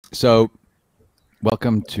So,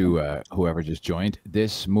 welcome to whoever just joined.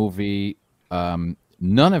 This movie, none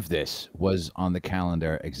of this was on the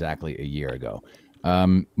calendar exactly a year ago.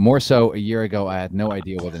 More so, a year ago, I had no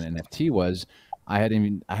idea what an NFT was. I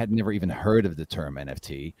had never even heard of the term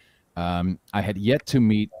NFT. I had yet to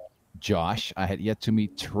meet Josh. I had yet to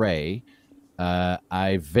meet Trey.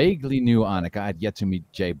 I vaguely knew Annika. I had yet to meet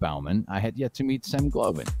Jay Bauman. I had yet to meet Sam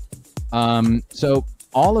Glovin. So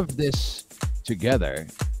all of this together,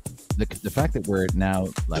 the fact that we're now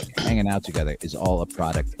like hanging out together is all a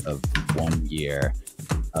product of 1 year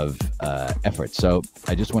of effort. So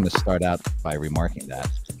I just want to start out by remarking that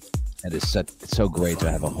it's so great to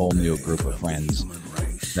have a whole new group of friends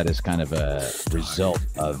that is kind of a result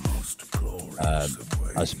of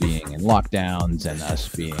us being in lockdowns and us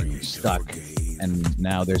being stuck. And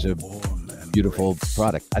now there's a beautiful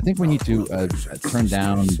product. I think we need to turn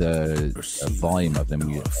down the volume of the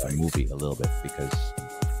movie a little bit because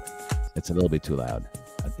it's a little bit too loud.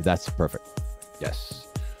 That's perfect. Yes.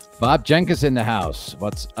 Bob Jenkins in the house.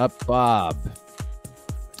 What's up, Bob?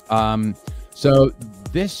 So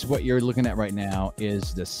this, what you're looking at right now,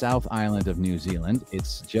 is the South Island of New Zealand.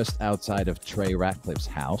 It's just outside of Trey Ratcliffe's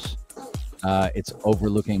house. It's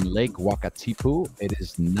overlooking Lake Wakatipu. It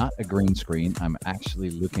is not a green screen. I'm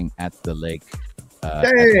actually looking at the lake at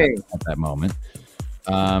that moment.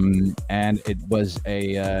 And it was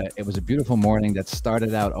a beautiful morning that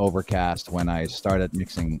started out overcast when I started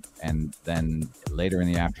mixing, and then later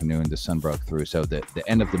in the afternoon the sun broke through. So the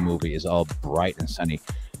end of the movie is all bright and sunny,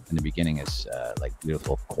 and the beginning is like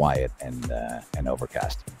beautiful, quiet, and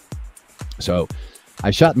overcast. So I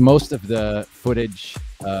shot most of the footage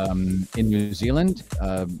in New Zealand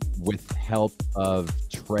with help of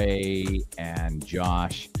Trey and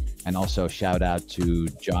Josh, and also shout out to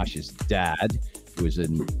Josh's dad, who is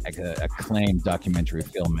an acclaimed documentary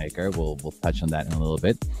filmmaker. We'll touch on that in a little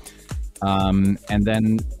bit. And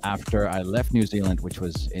then after I left New Zealand, which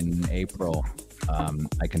was in April,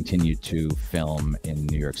 I continued to film in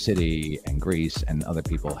New York City and Greece, and other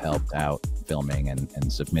people helped out filming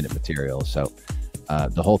and submitted material. So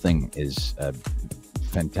the whole thing is a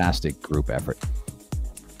fantastic group effort.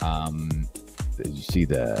 Did you see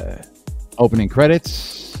the opening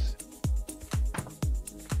credits?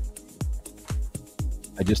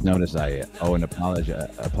 I just noticed I owe an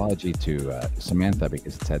apology to Samantha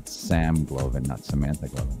because it said Sam Glovin, not Samantha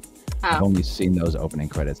Glovin. Oh. I've only seen those opening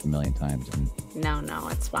credits a million times. And No,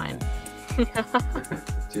 it's fine.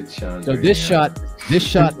 so this shot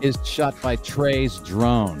is shot by Trey's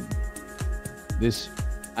drone. This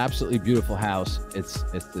absolutely beautiful house. It's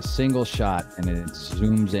the single shot, and it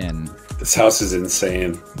zooms in. This house is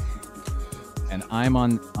insane. And I'm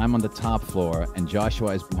on the top floor, and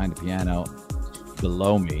Joshua is behind the piano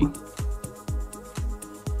below me.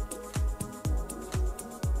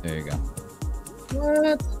 There you go.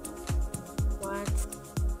 What?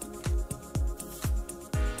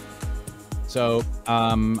 So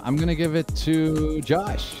I'm gonna give it to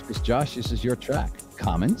Josh, because Josh, this is your track.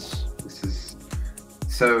 Comments?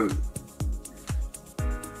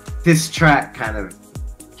 This track kind of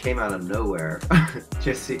came out of nowhere.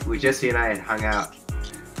 Jesse and I had hung out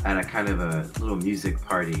at a kind of a little music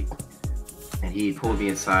party, and he pulled me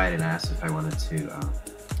aside and asked if I wanted to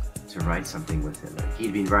write something with him.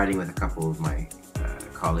 He'd been writing with a couple of my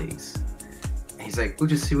colleagues, and he's like, "We'll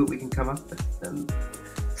just see what we can come up with." And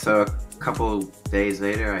so a couple days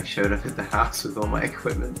later, I showed up at the house with all my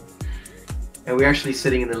equipment, and we're actually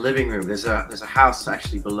sitting in the living room. There's a house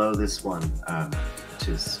actually below this one, which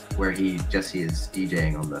is where Jesse is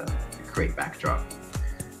DJing on the great backdrop.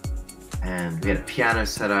 And we had a piano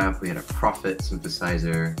set up, we had a Prophet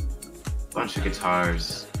synthesizer, a bunch of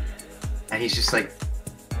guitars, and he's just like,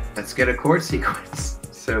 "Let's get a chord sequence."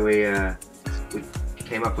 So we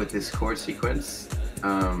came up with this chord sequence.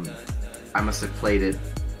 I must have played it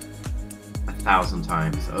 1,000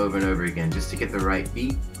 times over and over again just to get the right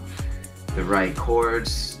beat, the right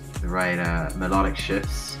chords, the right melodic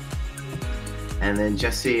shifts. And then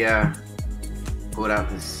Jesse pulled out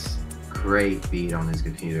this great beat on his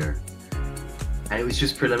computer, and it was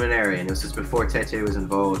just preliminary, and it was just before Tete was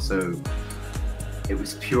involved, so it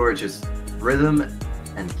was pure just rhythm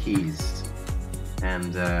and keys.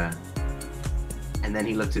 And then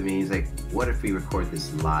he looked at me, he's like, "What if we record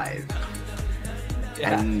this live?"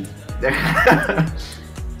 Yeah. And they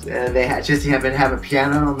Jesse happened to have a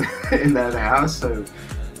piano in the house, so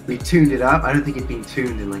we tuned it up. I don't think it'd been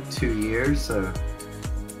tuned in like 2 years, so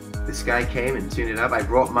this guy came and tuned it up. I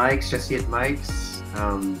brought mics, Jesse had mics.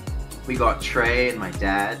 We got Trey and my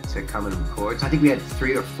dad to come and record. So I think we had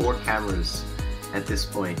 3 or 4 cameras at this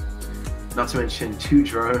point, not to mention 2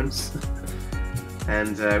 drones.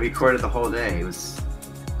 and recorded the whole day. It was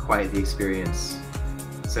quite the experience.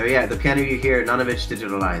 So yeah, the piano you hear, none of it's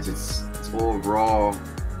digitalized. It's all raw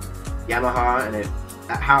Yamaha, and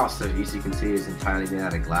that house, as you can see, is entirely made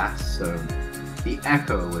out of glass. So the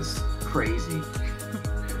echo was crazy.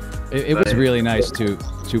 It was really nice to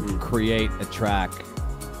create a track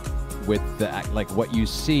with the like what you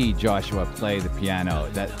see Joshua play the piano.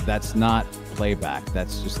 That's not playback.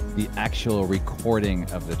 That's just the actual recording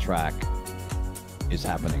of the track is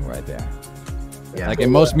happening right there. Yeah. Like in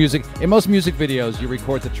most music videos, you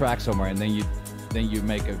record the track somewhere and then you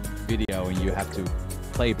make a video and you have to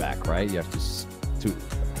playback, right? You have to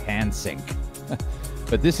hand sync.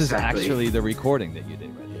 But this is actually the recording that you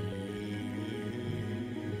did right there.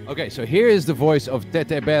 Okay, so here is the voice of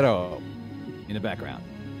Tete Bero in the background.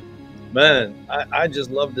 Man, I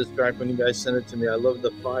just love this track when you guys sent it to me. I love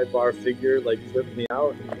the 5-bar figure, like flipped me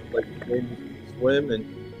out, like made me swim, and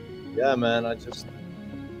yeah, man, I just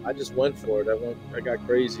went for it. I got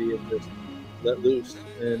crazy and just let loose.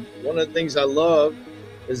 And one of the things I love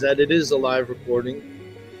is that it is a live recording.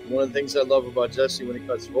 One of the things I love about Jesse when he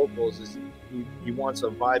cuts vocals is he wants a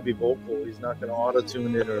vibey vocal. He's not going to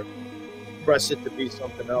auto-tune it or press it to be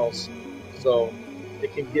something else. So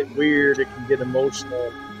it can get weird, it can get emotional,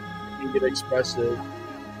 it can get expressive.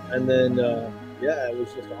 And then, yeah, it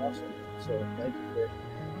was just awesome. So thank you for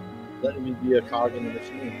letting me be a cog in the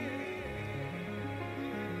machine.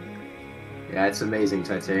 Yeah, it's amazing,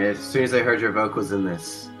 Tete. As soon as I heard your vocals in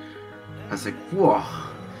this, I was like, whoa,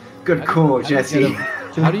 good call, Jesse.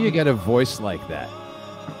 How do you get a voice like that?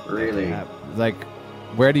 Really? Like,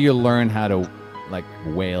 where do you learn how to like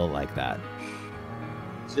wail like that?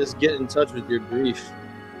 Just get in touch with your grief.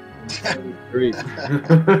 Grief.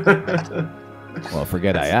 Well,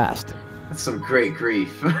 forget I asked. That's some great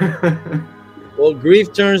grief. Well,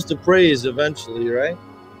 grief turns to praise eventually, right?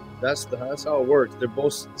 That's how it works. They're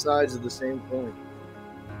both sides of the same coin.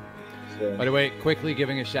 So. By the way, quickly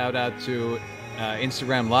giving a shout out to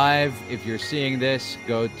Instagram Live. If you're seeing this,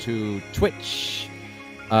 go to Twitch.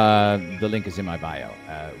 The link is in my bio.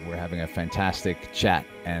 We're having a fantastic chat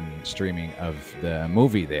and streaming of the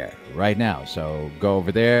movie there right now. So go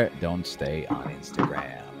over there. Don't stay on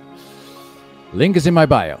Instagram. Link is in my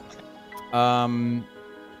bio. I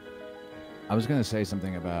was going to say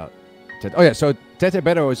something about... Oh, yeah. So Tete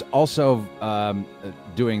Bero is also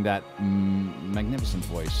doing that magnificent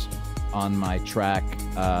voice on my track.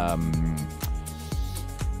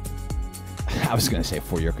 I was going to say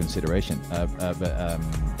For Your Consideration.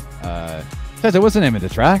 Tete, what's the name of the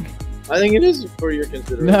track? I think it is For Your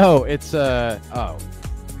Consideration. No, it's... oh,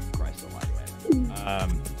 Christ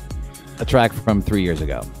almighty. A track from 3 years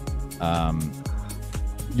ago.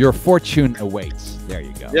 Your Fortune Awaits. There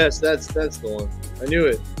you go. Yes, that's the one. I knew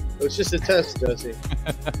it. It was just a test, Jesse.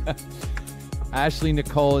 Ashley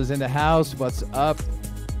Nicole is in the house. What's up?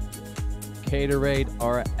 Caterate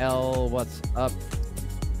RL, what's up?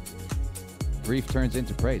 Grief turns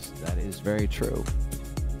into praise. That is very true.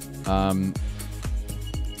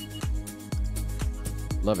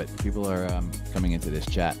 Love it. People are coming into this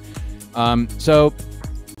chat. So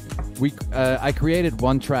I created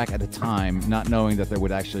one track at a time, not knowing that there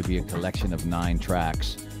would actually be a collection of 9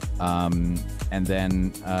 tracks. And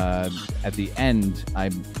then at the end, I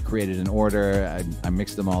created an order. I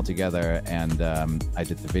mixed them all together, and I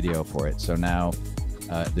did the video for it. So now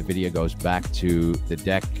the video goes back to the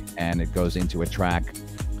deck, and it goes into a track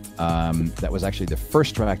that was actually the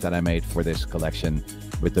first track that I made for this collection,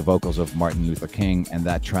 with the vocals of Martin Luther King, and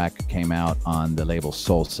that track came out on the label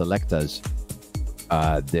Soul Selectas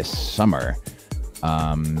this summer.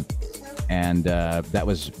 And that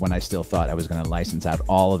was when I still thought I was going to license out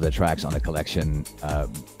all of the tracks on the collection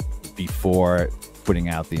before putting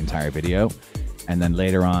out the entire video. And then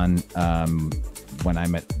later on, when I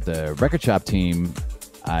met the record shop team,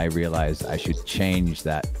 I realized I should change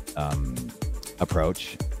that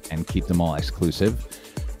approach and keep them all exclusive.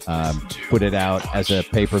 Put it out as a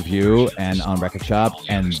pay-per-view and on record shop,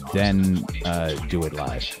 and then do it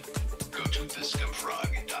live. Go to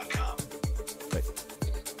thescumfrog.com. Wait.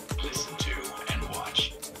 Listen to and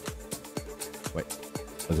watch. Wait,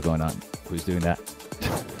 what's going on? Who's doing that?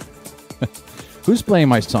 Who's playing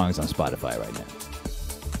my songs on Spotify right now?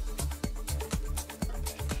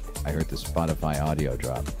 I heard the Spotify audio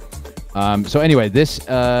drop. So anyway, this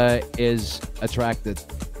is a track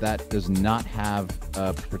that does not have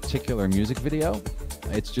a particular music video.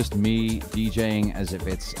 It's just me DJing as if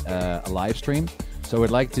it's a live stream. So I'd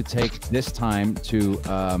like to take this time to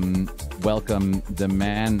welcome the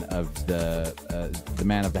man of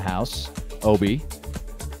the house, Obi.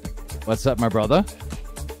 What's up, my brother?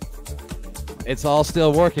 It's all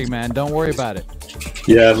still working, man. Don't worry about it.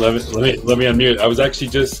 Yeah, let me unmute. I was actually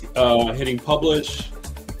just hitting publish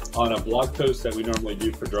on a blog post that we normally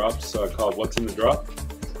do for drops called "What's in the Drop"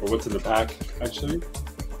 or "What's in the Pack," actually.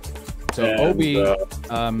 So And, Obi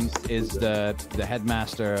is the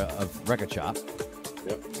headmaster of Record Shop.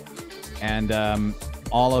 Yep. And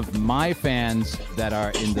all of my fans that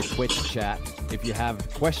are in the Twitch chat, if you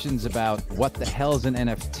have questions about what the hell is an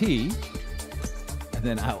NFT,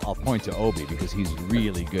 then I'll point to Obi because he's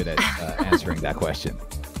really good at answering that question.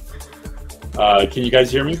 Can you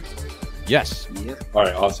guys hear me? Yes. Yep. All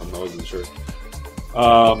right, awesome. I wasn't sure.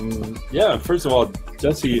 Yeah, first of all,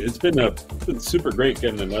 Jesse, it's been super great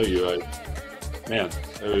getting to know you.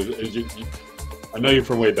 I know you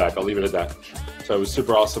from way back. I'll leave it at that. So it was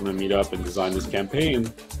super awesome to meet up and design this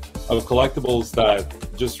campaign of collectibles that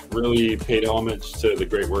just really paid homage to the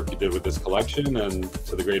great work you did with this collection and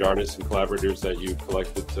to the great artists and collaborators that you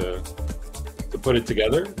collected to put it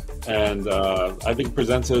together. And I think it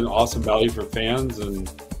presents an awesome value for fans,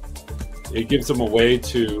 and it gives them a way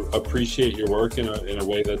to appreciate your work in a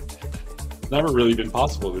way that's never really been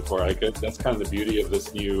possible before. That's kind of the beauty of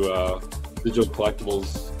this new digital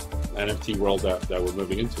collectibles NFT world that we're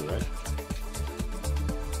moving into, right?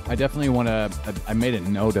 I definitely want to. I made a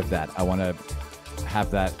note of that. I want to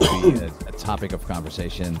have that be a topic of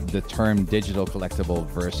conversation. The term digital collectible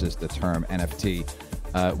versus the term NFT.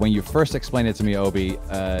 When you first explained it to me, Obi,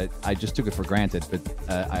 I just took it for granted. But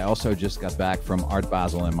I also just got back from Art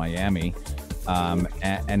Basel in Miami,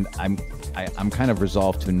 and I'm kind of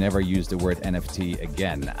resolved to never use the word NFT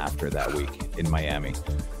again after that week in Miami.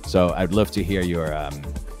 So I'd love to hear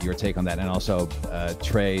your take on that, and also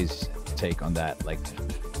Trey's take on that. Like,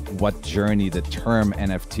 what journey the term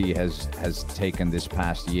NFT has taken this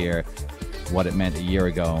past year, what it meant a year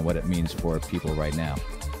ago, and what it means for people right now.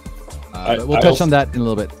 We'll touch on that in a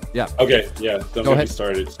little bit. Yeah. Okay. Yeah. Don't get me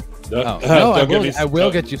started. No, I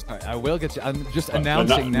will get you started. I will get you. I'm just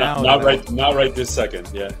announcing now. Not right this second.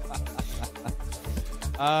 Yeah.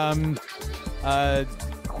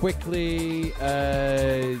 Quickly,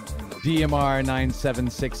 DMR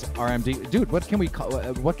 976 RMD. Dude, what can we call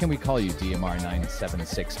you, DMR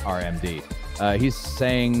 976 RMD? He's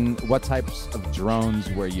saying, what types of drones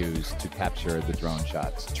were used to capture the drone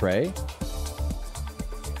shots? Trey?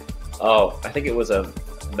 Oh, I think it was a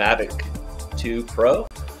Mavic 2 Pro.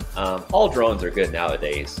 All drones are good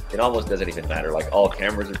nowadays. It almost doesn't even matter. Like, all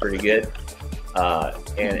cameras are pretty good.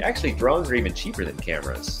 And actually, drones are even cheaper than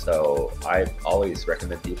cameras. So I always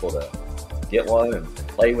recommend people to get one and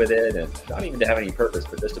play with it, and not even to have any purpose,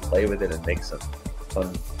 but just to play with it and make some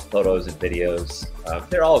fun photos and videos.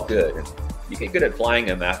 They're all good. And you get good at flying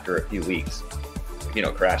them after a few weeks. You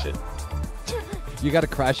know, crash it. You got to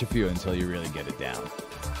crash a few until you really get it down.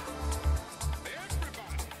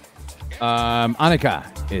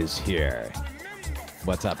 Annika is here.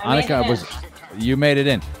 What's up? You made it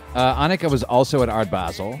in. Annika was also at Art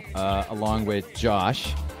Basel, along with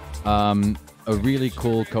Josh. A really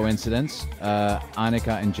cool coincidence.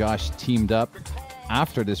 Annika and Josh teamed up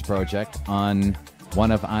after this project on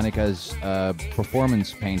one of Annika's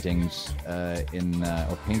performance paintings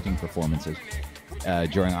or painting performances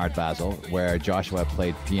during Art Basel, where Joshua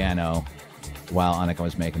played piano while Annika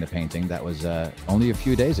was making the painting. That was only a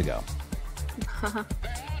few days ago.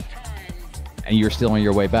 And you're still on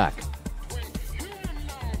your way back.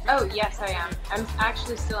 Oh, yes, I am. I'm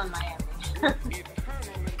actually still in Miami.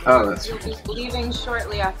 Oh, that's You'll be leaving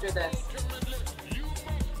shortly after this.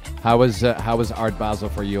 How was Art Basel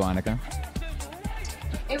for you, Annika?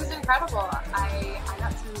 It was incredible. I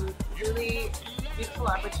got some really beautiful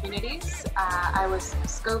opportunities.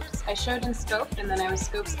 I showed in Scope, and then I was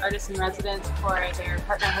Scope's artist in residence for their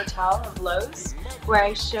partner hotel of Lowe's, where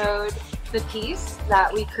I showed the piece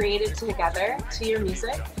that we created together to your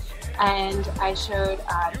music, and I showed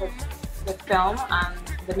the film,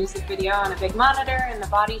 the music video on a big monitor in the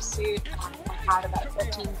bodysuit. I had about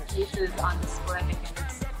 15 pieces on display in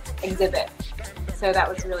this exhibit, so that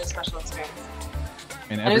was a really special experience.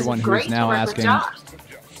 And everyone who's now asking,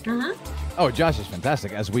 Mm-hmm. oh, Josh is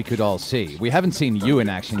fantastic, as we could all see. We haven't seen you in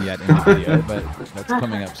action yet in the video, but that's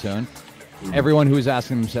coming up soon. Everyone who's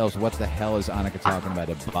asking themselves, what the hell is Annika talking about,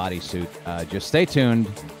 a bodysuit? Just stay tuned,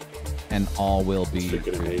 and all will be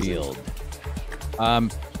revealed.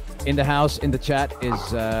 In the house, in the chat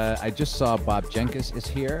is, I just saw Bob Jenkins is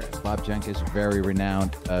here. Bob Jenkins, very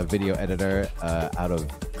renowned video editor out of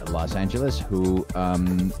Los Angeles, who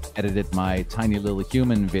edited my Tiny Little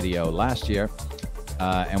Human video last year.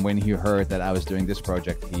 And when he heard that I was doing this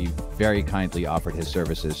project, he very kindly offered his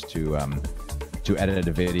services to edit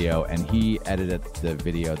a video, and he edited the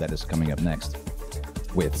video that is coming up next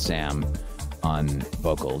with Sam on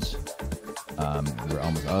vocals. We're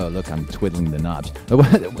almost. Oh, look, I'm twiddling the knobs.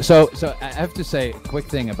 So I have to say a quick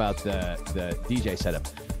thing about the DJ setup.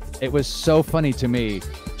 It was so funny to me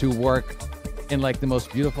to work in like the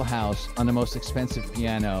most beautiful house on the most expensive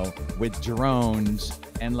piano with drones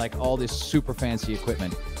and like all this super fancy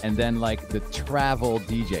equipment, and then like the travel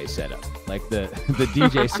DJ setup, like the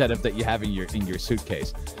DJ setup that you have in your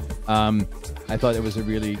suitcase. I thought it was a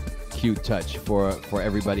really cute touch for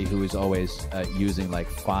everybody who is always using like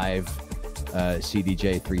 5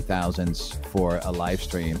 CDJ 3000s for a live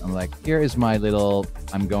stream. I'm like, here is my little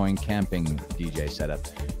I'm going camping DJ setup,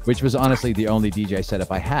 which was honestly the only DJ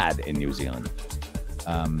setup I had in New Zealand.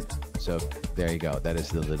 So there you go. That is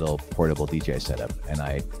the little portable DJ setup, and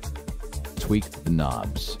I tweaked the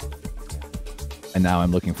knobs, and now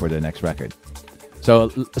I'm looking for the next record. So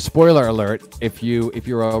spoiler alert, if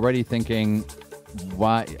you're already thinking,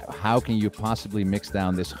 how can you possibly mix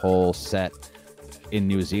down this whole set in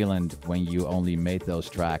New Zealand when you only made those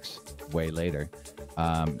tracks way later?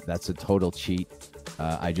 That's a total cheat.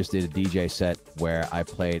 I just did a DJ set where I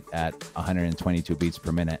played at 122 beats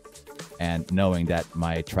per minute, and knowing that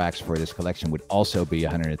my tracks for this collection would also be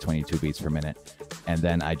 122 beats per minute, and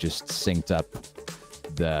then I just synced up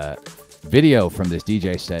the video from this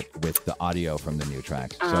DJ set with the audio from the new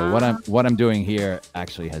tracks. So what I'm doing here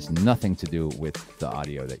actually has nothing to do with the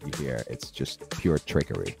audio that you hear. It's just pure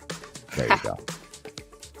trickery. There you go.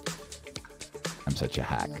 I'm such a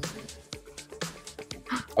hack.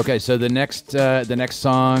 Okay, so the next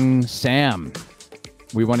song, Sam.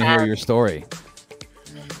 We want to hear your story.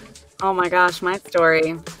 Oh my gosh, my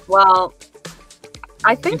story. Well,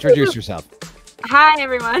 I think introduce yourself. Hi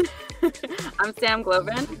everyone. I'm Sam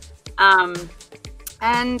Glovin.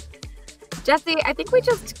 And Jesse, I think we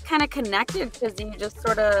just kind of connected because you just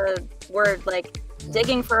sort of were like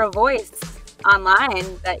digging for a voice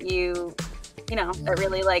online that that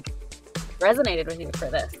really like resonated with you for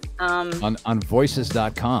this. On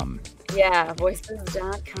voices.com. Yeah,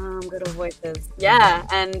 voices.com, good old Voices. Yeah,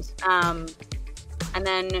 and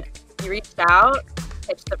then you reached out,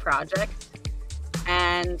 pitched the project,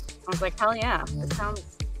 and I was like, hell yeah, this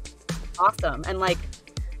sounds awesome. And like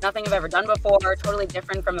nothing I've ever done before, totally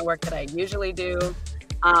different from the work that I usually do.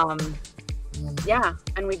 Yeah,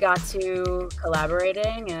 and we got to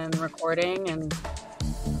collaborating and recording and,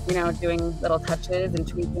 doing little touches and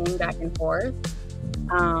tweaking back and forth.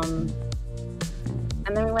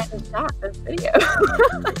 And then we went and shot this video.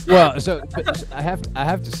 Well, so I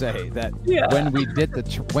have to say that when we did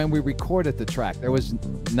when we recorded the track, there was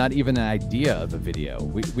not even an idea of a video.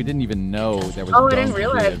 We didn't even know there was. I didn't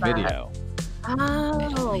realize a video.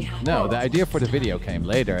 Oh. No, the idea for the video came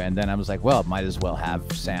later, and then I was like, well, might as well have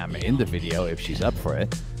Sam in the video if she's up for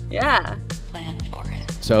it. Yeah. Plan for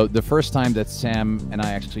it. So the first time that Sam and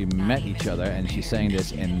I actually met each other, and she's saying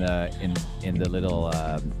this in the little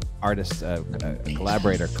artist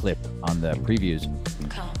collaborator clip on the previews.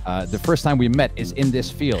 The first time we met is in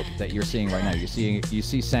this field that you're seeing right now. You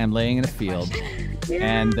see Sam laying in a field,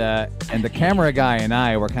 and the camera guy and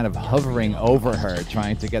I were kind of hovering over her,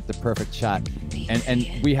 trying to get the perfect shot.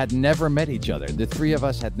 And we had never met each other. The three of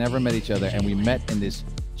us had never met each other, and we met in this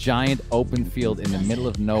giant open field in the middle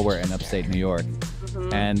of nowhere in upstate New York.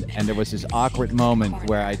 And there was this awkward moment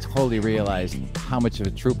where I totally realized how much of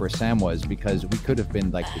a trooper Sam was, because we could have been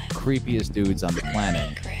like the creepiest dudes on the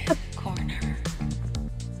planet.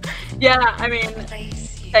 Yeah, I mean,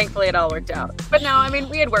 thankfully it all worked out. But no, I mean,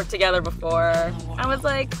 we had worked together before. I was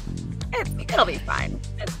like, it'll be fine.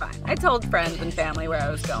 It's fine. I told friends and family where I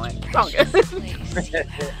was going. It's all good.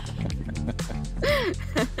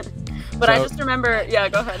 But I just remember,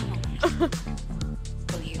 go ahead.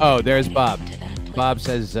 Oh, there's Bob. Bob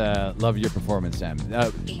says, love your performance, Sam.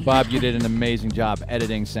 Bob, you did an amazing job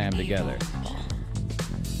editing Sam together.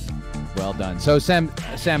 Well done. So Sam,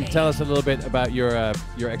 tell us a little bit about your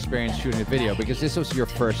experience shooting a video, because this was your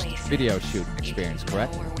first video shoot experience,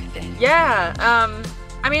 correct? Yeah.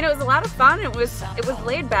 I mean, it was a lot of fun. It was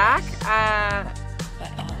laid back.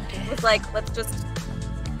 It was like, let's just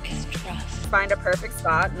find a perfect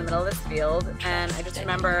spot in the middle of this field. And I just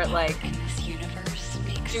remember like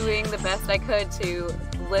doing the best I could to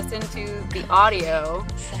listen to the audio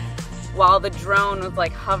while the drone was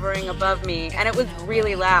like hovering above me, and it was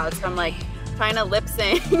really loud, so I'm like trying to lip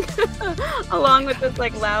sync along with this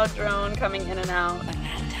like loud drone coming in and out.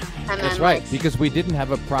 And that's then, right, because we didn't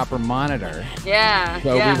have a proper monitor. Yeah.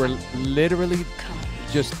 So we were literally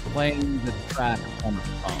just playing the track on the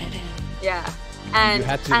phone. Yeah. And you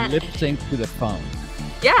had to lip sync to the phone.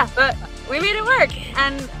 Yeah, but we made it work.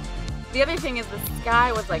 And the other thing is the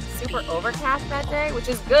sky was like super overcast that day, which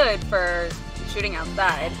is good for shooting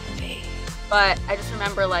outside. But I just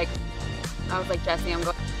remember like I was like, Jesse, I'm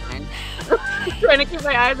going blind. Trying to keep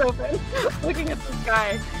my eyes open, looking at the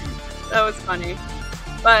sky. That was funny.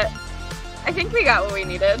 But I think we got what we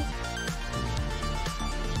needed.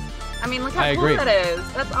 I mean, look how cool that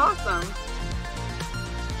is. That's awesome.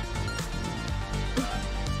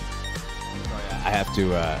 I have to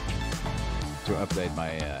update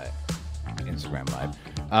my Instagram Live.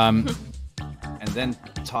 And then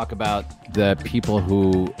talk about the people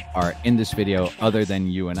who are in this video other than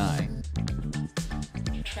you and I.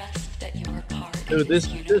 Dude,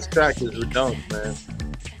 this track is redundant, man.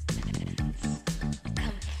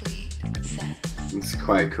 It's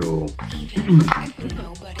quite cool.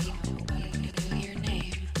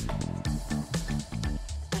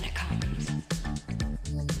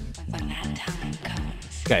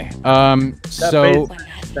 Okay. So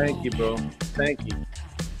thank you, bro. Thank you.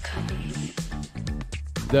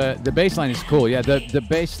 The bass line is cool. Yeah, the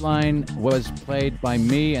bass line was played by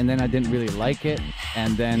me, and then I didn't really like it,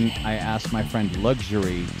 and then I asked my friend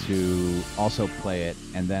Luxury to also play it,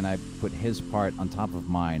 and then I put his part on top of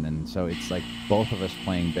mine, and so it's like both of us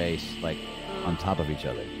playing bass like on top of each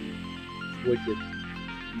other. Wicked.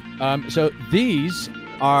 So these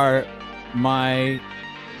are my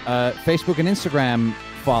Facebook and Instagram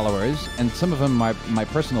followers, and some of them are my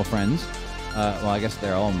personal friends. Well, I guess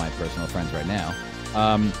they're all my personal friends right now.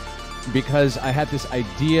 Because I had this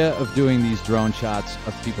idea of doing these drone shots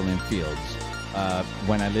of people in fields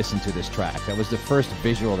when I listened to this track. That was the first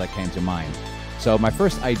visual that came to mind. So my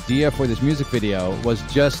first idea for this music video was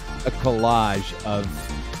just a collage of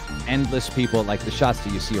endless people, like the shots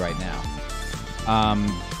that you see right now.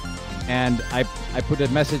 And I put a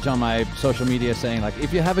message on my social media saying, like,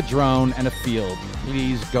 if you have a drone and a field,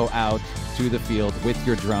 please go out to the field with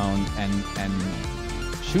your drone and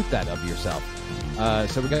shoot that of yourself.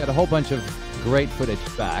 So we got a whole bunch of great footage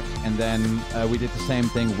back, and then we did the same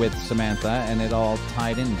thing with Samantha, and it all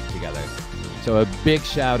tied in together. So a big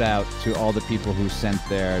shout out to all the people who sent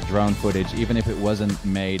their drone footage, even if it wasn't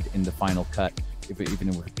made in the final cut, even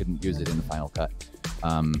if we couldn't use it in the final cut.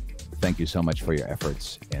 Thank you so much for your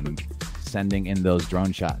efforts in sending in those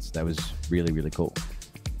drone shots. That was really, really cool.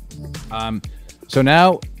 So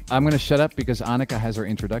now I'm going to shut up because Annika has her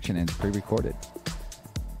introduction and it's pre-recorded.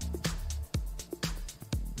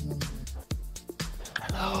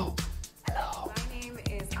 Hello. Hello. My name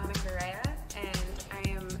is Annika Rhea, and I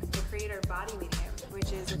am the creator of Body Medium,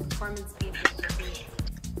 which is a performance painting technique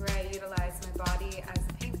where I utilize my body as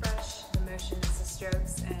a paintbrush, the motions, the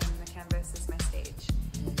strokes, and the canvas as my stage.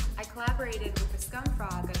 I collaborated with the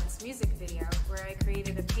Scumfrog on this music video where I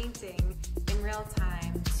created a painting in real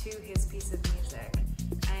time to his piece of music.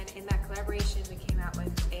 And in that collaboration, we came out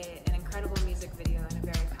with an incredible music video and a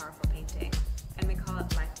very powerful painting. And we call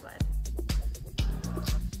it Lifeblood.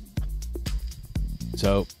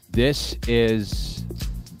 So this is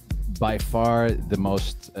by far the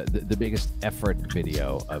most, the biggest effort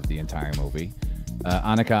video of the entire movie.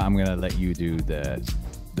 Annika, I'm gonna let you do the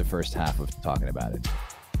first half of talking about it.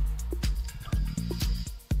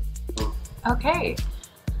 Okay,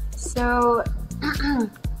 so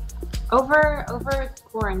over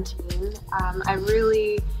quarantine, I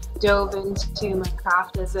really dove into my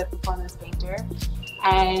craft as a performance painter,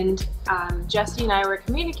 and Jesse and I were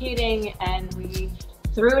communicating, and we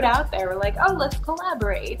threw it out there. We're like, oh, let's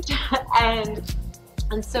collaborate, and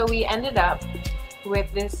so we ended up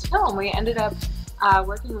with this film. We ended up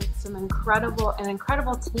working with an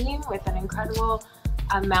incredible team with an incredible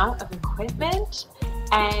amount of equipment.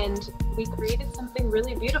 And we created something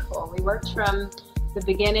really beautiful. We worked from the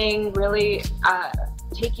beginning, really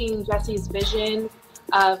taking Jesse's vision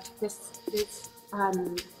of this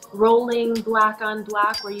rolling black on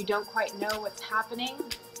black where you don't quite know what's happening.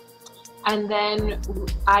 And then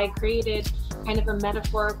I created kind of a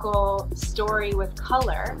metaphorical story with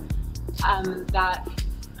color that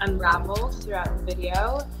unraveled throughout the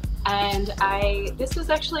video. And this was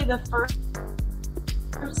actually the first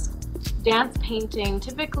dance painting.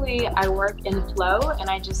 Typically I work in flow and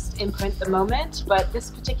I just imprint the moment, but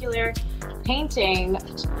this particular painting,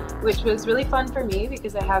 which was really fun for me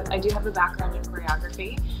because I do have a background in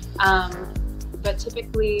choreography, but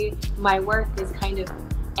typically my work is kind of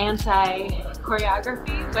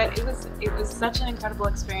anti-choreography, but it was such an incredible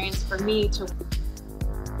experience for me to.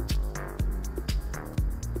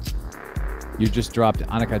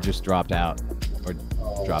 Annika just dropped out or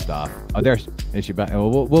dropped off. Oh, is she back?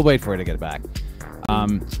 We'll wait for her to get back.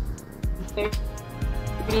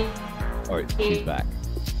 Or she's back.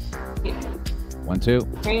 1, 2.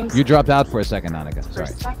 You dropped out for a second, Annika. Sorry.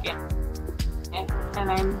 For a second. And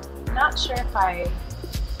I'm not sure if I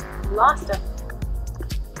lost it.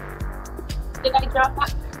 Did I drop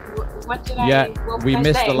out? What did Yeah, what we was I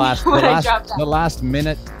missed the saying last when I dropped out? the last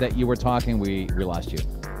minute that you were talking. We lost you.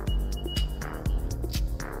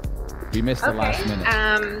 We missed the last minute.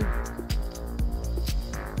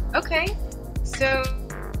 Okay. So,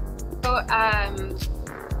 I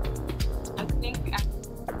think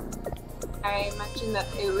I mentioned that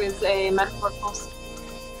it was a metaphorical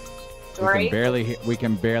story. We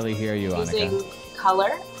can barely hear you, using Annika.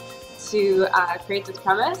 color to create this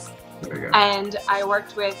premise. There we go. And I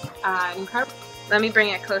worked with an incredible. Let me bring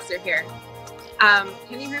it closer here.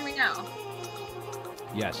 Can you hear me now?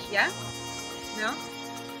 Yes. Yeah? No?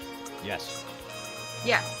 Yes.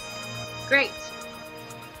 Yes. Great.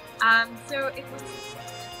 So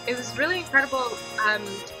it was really incredible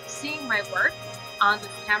seeing my work on this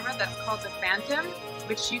camera that's called the Phantom,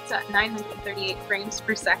 which shoots at 938 frames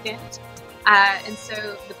per second. And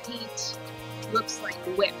so the paint looks like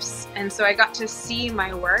whips. And so I got to see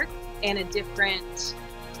my work in a different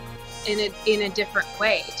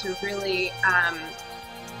way to really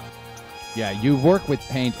Yeah, you work with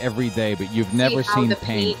paint every day, but you've never how seen the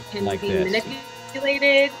paint can like be this.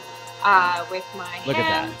 manipulated with my Look at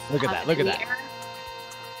that. hands, Look at that. up Look in at the that. air.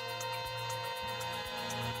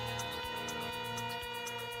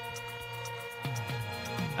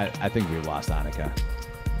 I think we lost Annika.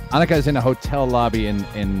 Annika is in a hotel lobby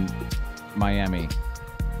in Miami.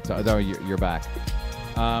 So you're back.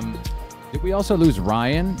 Did we also lose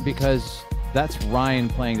Ryan? Because that's Ryan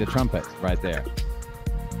playing the trumpet right there.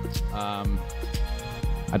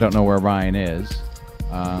 I don't know where Ryan is.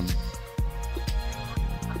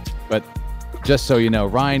 But just so you know,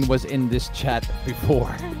 Ryan was in this chat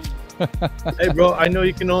before. Hey, bro, I know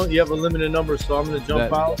you have a limited number, so I'm going to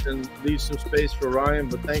jump out and leave some space for Ryan.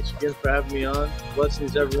 But thanks again for having me on.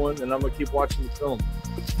 Blessings, everyone, and I'm going to keep watching the film.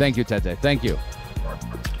 Thank you, Tete. Thank you.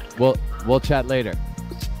 We'll chat later.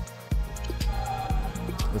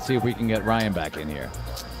 Let's see if we can get Ryan back in here.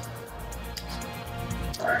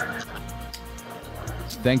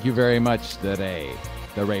 Thank you very much, the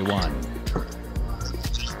Ray One.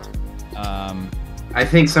 I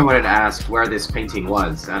think someone had asked where this painting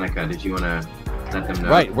was. Annika, did you want to let them know?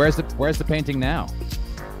 Right. Where's the painting now?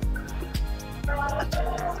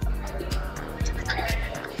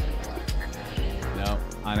 No,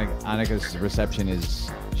 Annika's reception is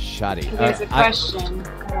shoddy. There's a question.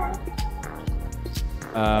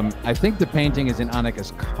 I think the painting is in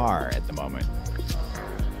Annika's car at the moment.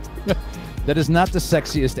 That is not the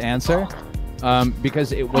sexiest answer,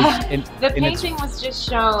 because it was in the painting was just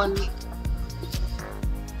shown.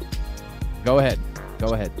 Go ahead.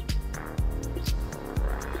 Oh,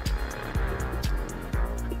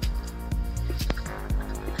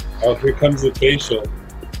 here comes the facial.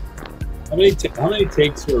 How many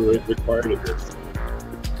takes were required of this?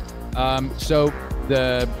 So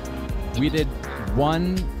we did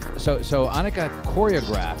one. So Annika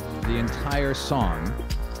choreographed the entire song,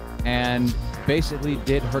 and basically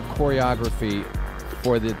did her choreography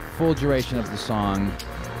for the full duration of the song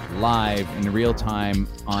live in real time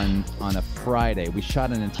on a Friday. We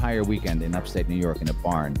shot an entire weekend in upstate New York in a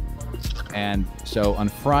barn, and so on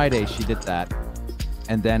Friday she did that,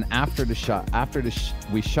 and then after we shot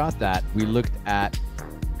that, we looked at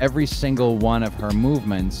every single one of her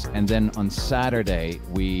movements, and then on Saturday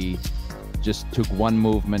we just took one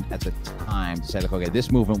movement at the time, said, okay,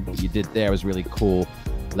 this movement you did there was really cool,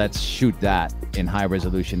 let's shoot that in high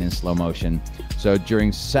resolution in slow motion. So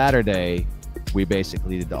during Saturday we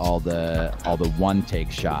basically did all the one take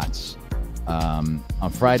shots. On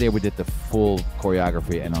Friday we did the full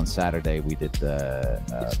choreography, and on Saturday we did the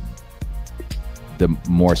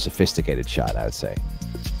more sophisticated shot, I would say.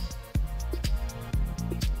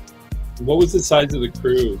 What was the size of the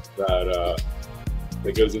crew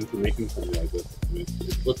that goes into making something like this? I mean,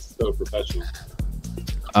 it looks so professional.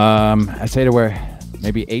 I'd say there were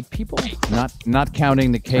maybe 8 people, not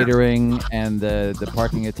counting the catering and the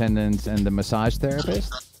parking attendants and the massage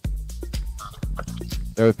therapist.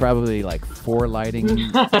 There was probably like 4 lighting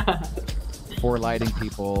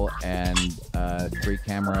people and 3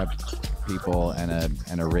 camera people and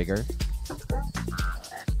a rigger.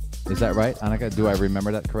 Is that right, Annika? Do I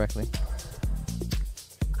remember that correctly?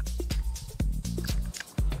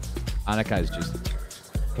 Annika is just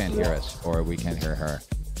can't hear us, or we can't hear her.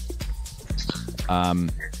 I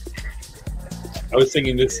was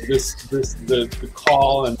thinking the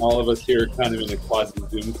call and all of us here kind of in a quasi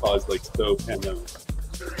Zoom call is like so pandemic.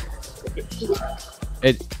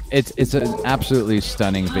 It's an absolutely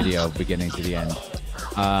stunning video, beginning to the end.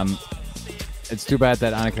 It's too bad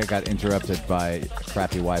that Annika got interrupted by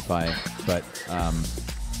crappy Wi-Fi, but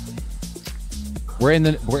We're in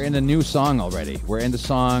the new song already. We're in the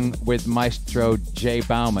song with Maestro Jay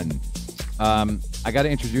Bauman. I got to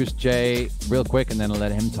introduce Jay real quick and then I'll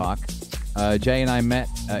let him talk. Jay and I met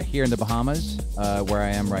here in the Bahamas, where I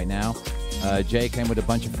am right now. Jay came with a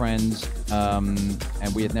bunch of friends,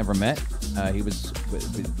 and we had never met. He was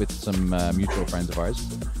with some mutual friends of ours.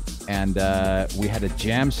 And we had a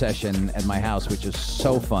jam session at my house, which was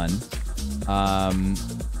so fun,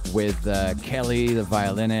 with Kelly, the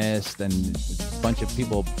violinist, and a bunch of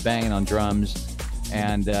people banging on drums.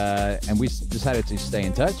 And we decided to stay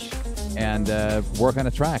in touch and work on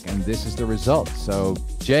a track. And this is the result. So,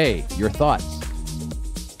 Jay, your thoughts?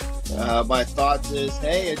 My thoughts is,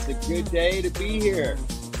 hey, it's a good day to be here.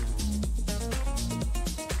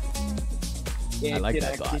 I like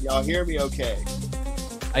that thought. Can y'all hear me okay?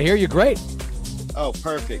 I hear you great. Oh,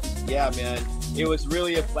 perfect. Yeah, man. It was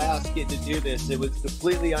really a blast getting to do this. It was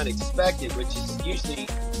completely unexpected, which is usually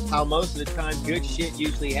how most of the time good shit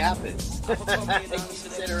usually happens. You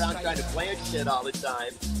sit around trying to plan shit all the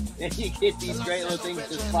time, and you get these great little things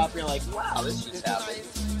just pop in. You're like, wow, this just happened.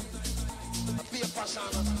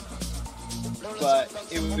 But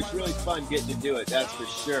it was really fun getting to do it, that's for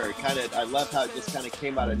sure. I love how it just kind of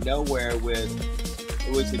came out of nowhere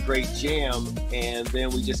it was a great jam, and then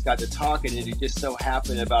we just got to talking, and it just so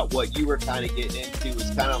happened about what you were kind of getting into was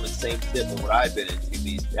kind of on the same tip of what I've been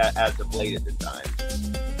into as of late at the time.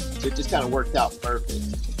 So it just kind of worked out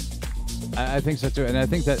perfect. I think so too, and I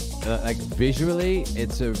think that like visually,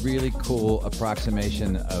 it's a really cool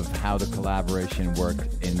approximation of how the collaboration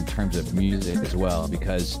worked in terms of music as well,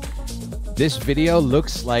 because this video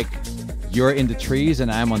looks like you're in the trees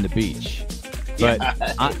and I'm on the beach.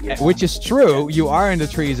 But which is true, you are in the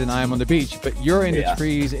trees and I'm on the beach, but you're in the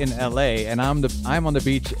trees in LA and I'm on the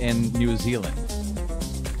beach in New Zealand.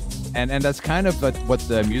 And that's kind of what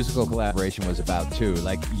the musical collaboration was about too.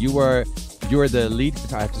 Like you're the lead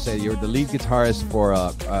guitar, I have to say, you're the lead guitarist for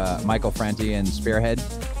Michael Franti and Spearhead.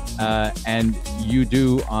 And you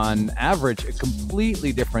do on average a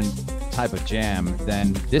completely different type of jam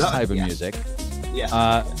than this type of music.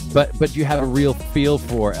 Yeah. But you have a real feel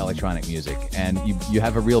for electronic music, and you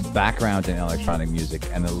have a real background in electronic music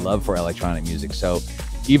and a love for electronic music. So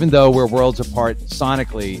even though we're worlds apart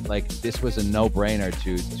sonically, like this was a no-brainer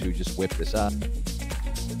to just whip this up.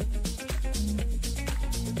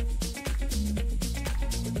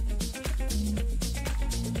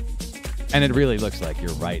 And it really looks like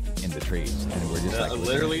you're right in the trees, and we're just like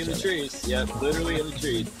literally in the trees. Yeah, literally in the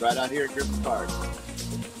trees, right out here at Griffith Park.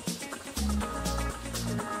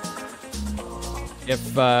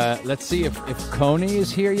 If let's see if Coney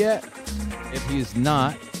is here yet. If he's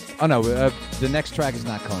not, oh no, the next track is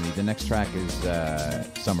not Coney. The next track is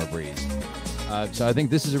Summer Breeze. So I think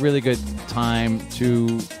this is a really good time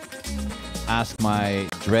to ask my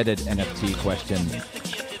dreaded NFT question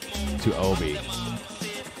to Obi.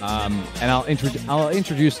 And I'll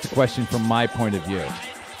introduce the question from my point of view.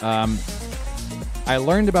 I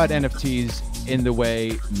learned about NFTs in the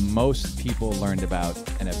way most people learned about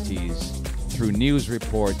NFTs, through news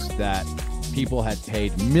reports that people had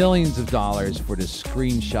paid millions of dollars for the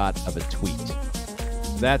screenshot of a tweet.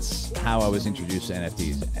 That's how I was introduced to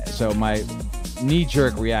NFTs. So my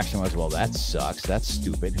knee-jerk reaction was, well, that sucks. That's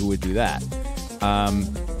stupid. Who would do that?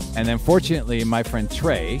 And then fortunately, my friend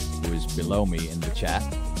Trey, who is below me in the chat,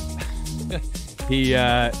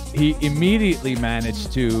 he immediately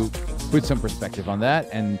managed to put some perspective on that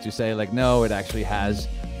and to say, like, no, it actually has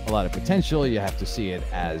a lot of potential. You have to see it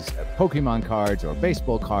as Pokemon cards or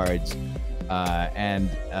baseball cards, and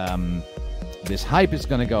this hype is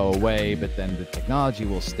going to go away, but then the technology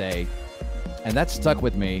will stay. And that stuck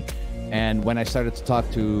with me. And when I started to talk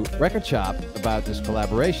to Record Shop about this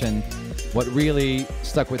collaboration, what really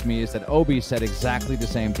stuck with me is that Obi said exactly the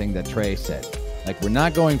same thing that Trey said. Like, we're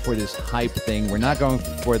not going for this hype thing. We're not going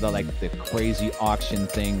for the crazy auction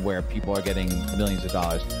thing where people are getting millions of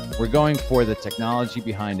dollars. We're going for the technology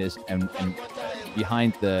behind this and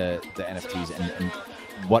behind the NFTs and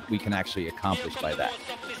what we can actually accomplish by that.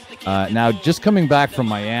 Now, just coming back from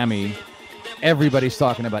Miami, everybody's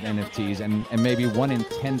talking about NFTs, and maybe 1 in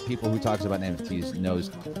 10 people who talks about NFTs knows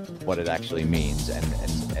what it actually means and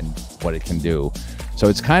what it can do. So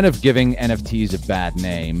it's kind of giving NFTs a bad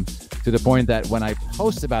name, to the point that when I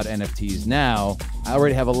post about NFTs now, I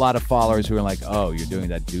already have a lot of followers who are like, oh, you're doing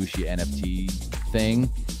that douchey NFT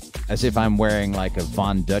thing, as if I'm wearing like a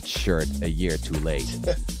Von Dutch shirt a year too late.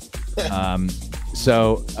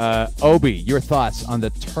 So Obi, your thoughts on the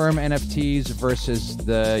term NFTs versus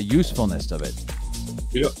the usefulness of it?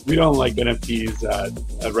 We don't like NFTs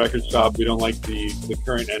at Record Shop. We don't like the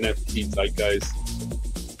current NFT zeitgeist.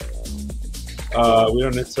 We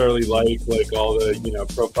don't necessarily like all the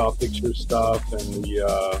profile picture stuff and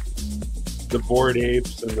the Bored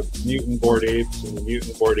Apes and the mutant Bored Apes and the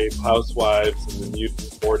mutant Bored Ape housewives and the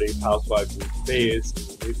mutant Bored Ape housewives in space and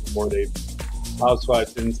the mutant Bored Ape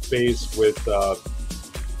housewives in space with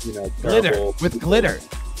terrible glitter.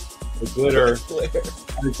 With glitter.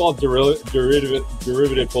 And it's all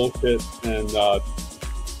derivative bullshit, and a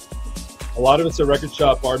lot of us at Record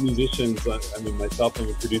Shop are musicians. I mean, myself, I'm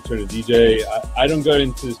a producer and a DJ. I don't go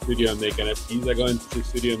into the studio and make NFTs. I go into the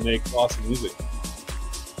studio and make awesome music.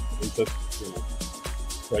 And that's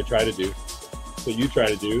what I try to do. That's what you try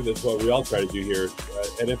to do. That's what we all try to do here.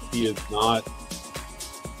 NFT is not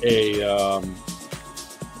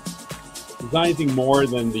it's not anything more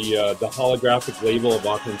than the holographic label of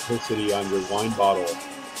authenticity on your wine bottle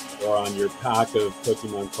or on your pack of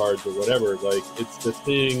Pokemon cards or whatever. Like, it's the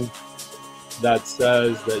thing that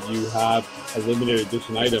says that you have a limited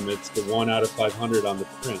edition item. It's the 1 out of 500 on the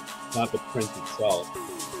print, not the print itself.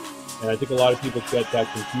 And I think a lot of people get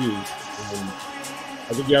that confused. And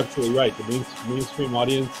I think you're absolutely right. The mainstream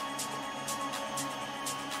audience,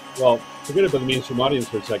 well, forget about the mainstream audience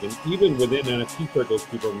for a second. Even within NFT circles,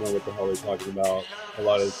 people don't know what the hell they're talking about a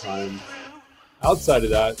lot of the time. Outside of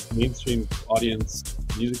that, mainstream audience,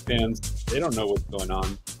 music fans, they don't know what's going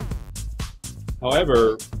on.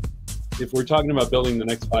 However, if we're talking about building the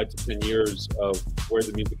next 5 to 10 years of where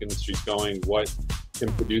the music industry is going, what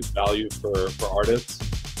can produce value for artists,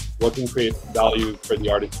 what can create value for the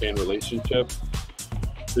artist-fan relationship,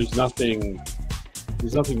 there's nothing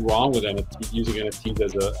wrong with using NFTs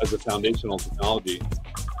as a foundational technology.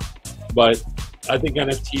 But I think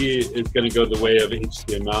NFT is going to go the way of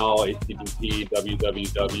HTML, HTTP,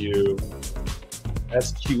 www,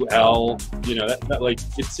 SQL. That like,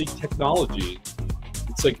 it's a technology.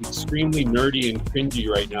 It's like extremely nerdy and cringy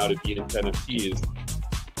right now to be into NFTs.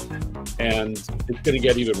 And it's going to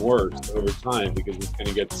get even worse over time because it's going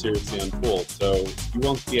to get seriously uncool. So you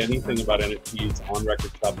won't see anything about NFTs on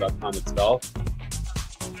recordshop.com itself.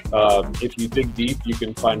 If you dig deep, you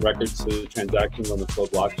can find records to transactions on the Flow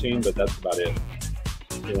blockchain, but that's about it.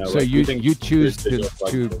 So like you choose to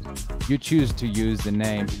use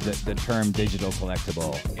the term digital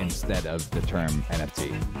collectible instead of the term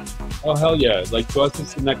NFT. Oh hell yeah! Like, to us,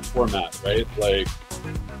 it's the next format, right? Like,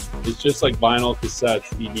 it's just like vinyl, cassette,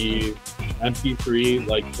 CD, MP3.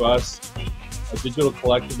 Like, to us, a digital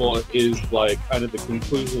collectible is like kind of the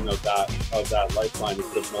conclusion of that lifeline.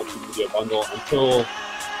 It's a multimedia bundle until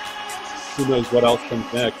who knows what else comes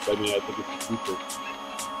next. I mean, I think it's the future.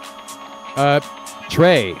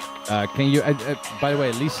 Trey, can you? By the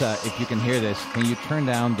way, Lisa, if you can hear this, can you turn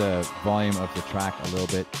down the volume of the track a little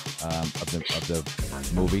bit of the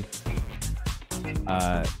movie?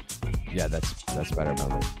 Yeah, that's better.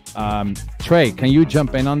 Trey, can you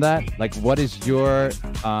jump in on that? Like, what is your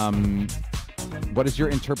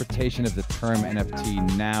interpretation of the term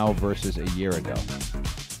NFT now versus a year ago?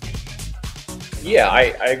 Yeah,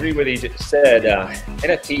 I agree with what you just said.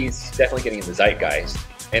 NFTs definitely getting in the zeitgeist,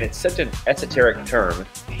 and it's such an esoteric term.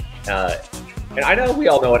 And I know we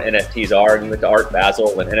all know what NFTs are, and you went to Art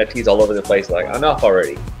Basel and NFTs all over the place, like, enough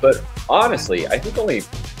already. But honestly, I think only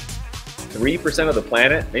 3% of the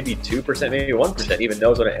planet, maybe 2%, maybe 1% even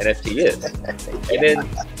knows what an NFT is. And then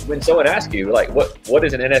when someone asks you, like, what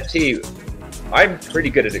is an NFT? I'm pretty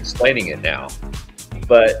good at explaining it now.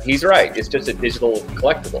 But he's right, it's just a digital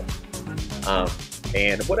collectible.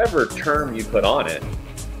 And whatever term you put on it,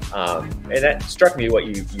 and that struck me what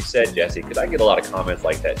you said, Jesse, because I get a lot of comments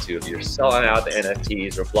like that too. If you're selling out the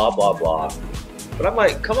NFTs or blah, blah, blah. But I'm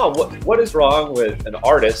like, come on, what is wrong with an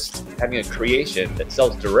artist having a creation that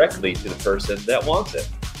sells directly to the person that wants it?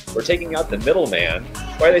 We're taking out the middleman.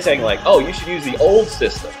 Why are they saying, like, oh, you should use the old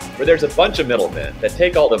system where there's a bunch of middlemen that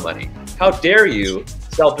take all the money? How dare you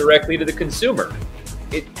sell directly to the consumer?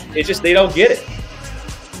 It just, they don't get it.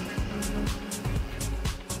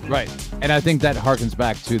 Right. And I think that harkens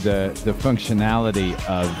back to the functionality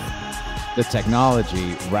of the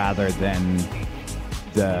technology rather than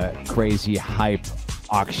the crazy hype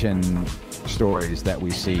auction stories that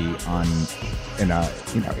we see in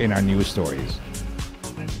our news stories.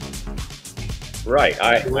 Right.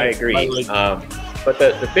 I agree. But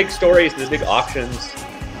the big stories, the big auctions,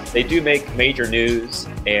 they do make major news,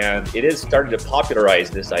 and it is starting to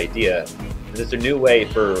popularize this idea. It's a new way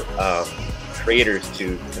for creators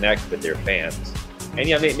to connect with their fans. And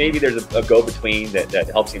yeah, maybe there's a go-between that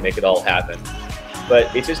helps you make it all happen.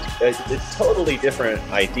 But it's just a totally different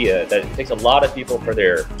idea that it takes a lot of people for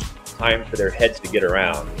their time, for their heads to get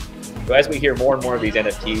around. So as we hear more and more of these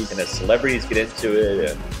NFTs and as celebrities get into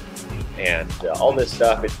it and all this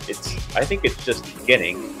stuff. I think it's just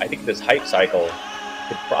beginning. I think this hype cycle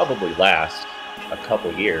could probably last a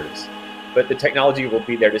couple years, but the technology will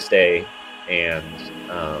be there to stay, and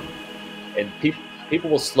people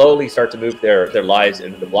will slowly start to move their lives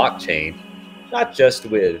into the blockchain, not just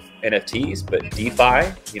with NFTs, but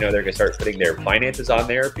DeFi. You know, they're going to start putting their finances on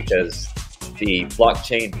there because the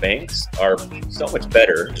blockchain banks are so much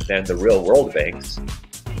better than the real world banks.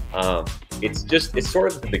 It's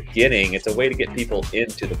sort of the beginning. It's a way to get people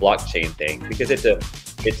into the blockchain thing because it's a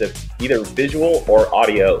either visual or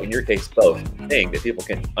audio, in your case both, thing that people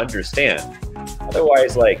can understand.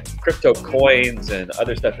 Otherwise, like crypto coins and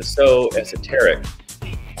other stuff is so esoteric.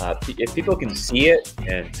 If people can see it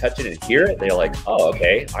and touch it and hear it, they're like, oh,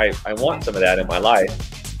 okay, I want some of that in my life.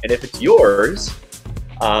 And if it's yours,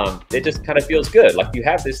 it just kind of feels good. Like you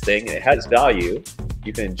have this thing and it has value,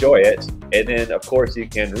 you can enjoy it, and then of course you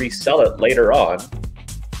can resell it later on.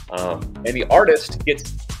 And the artist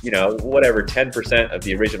gets, you know, whatever, 10% of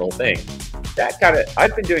the original thing.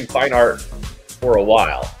 I've been doing fine art for a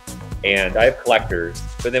while, and I have collectors,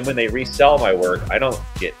 but then when they resell my work, I don't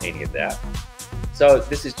get any of that. So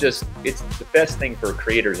this is just, it's the best thing for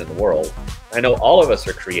creators in the world. I know all of us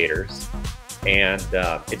are creators, and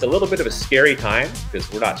it's a little bit of a scary time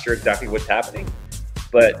because we're not sure exactly what's happening,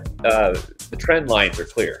 but the trend lines are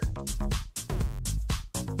clear.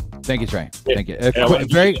 Thank you, Trey. Thank you. I want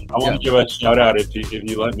to give a shout out, if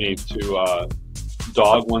you let me, to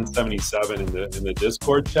Dog177 in the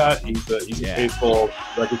Discord chat. He's a faithful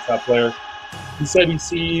record shop player. He said he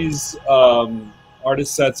sees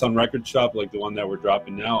artist sets on Record Shop, like the one that we're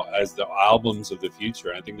dropping now, as the albums of the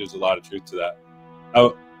future. I think there's a lot of truth to that.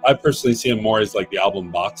 I personally see them more as like the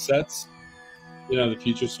album box sets, you know, the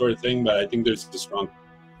future sort of thing. But I think there's a strong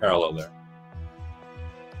parallel there.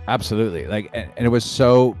 Absolutely. Like, and it was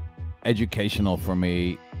so educational for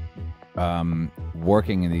me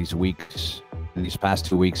working in these past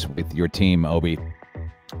 2 weeks with your team, Obi,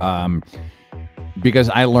 because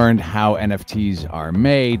I learned how NFTs are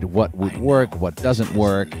made, what would work, what doesn't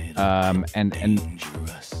work, and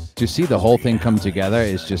to see the whole thing come together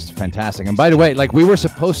is just fantastic. And by the way, like, we were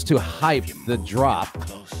supposed to hype the drop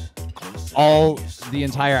the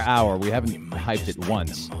entire hour. We haven't hyped it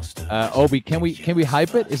once. Obi, can we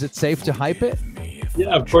hype it? Is it safe to hype it?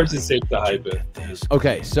 Yeah, of course it's safe to hype it.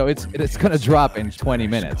 Okay, so it's gonna drop in 20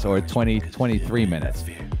 minutes or 23 minutes.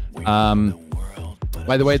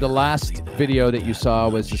 By the way, the last video that you saw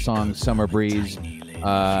was the song Summer Breeze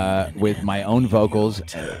with my own vocals,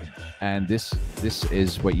 and this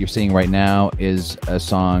is what you're seeing right now is a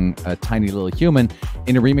song, A Tiny Little Human,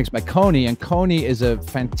 in a remix by Coney. And Coney is a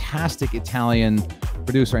fantastic Italian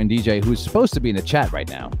producer and DJ who's supposed to be in the chat right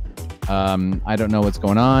now. I don't know what's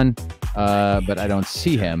going on, but I don't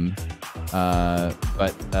see him. Yeah,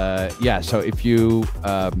 so if you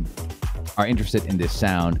are interested in this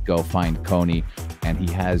sound, go find Coney. And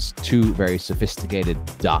he has two very sophisticated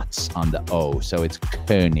dots on the O, so it's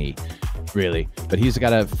Coney, really. But he's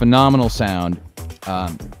got a phenomenal sound.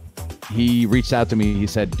 He reached out to me. He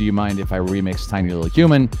said, do you mind if I remix Tiny Little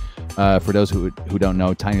Human? For those who don't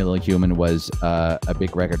know, Tiny Little Human was a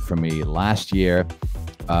big record for me last year.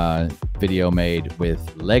 Video made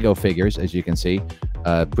with Lego figures, as you can see,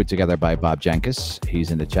 put together by Bob Jankus.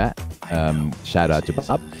 He's in the chat. Shout out to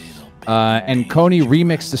Bob. And Coney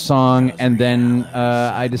remixed the song, and then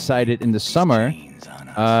I decided in the summer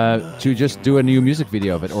to just do a new music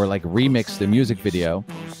video of it, or like remix the music video.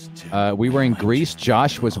 We were in Greece.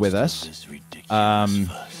 Josh was with us,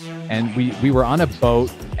 and we were on a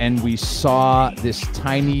boat, and we saw this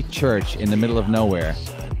tiny church in the middle of nowhere,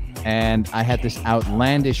 and I had this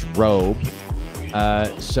outlandish robe.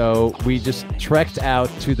 So we just trekked out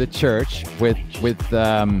to the church with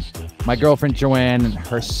my girlfriend Joanne, and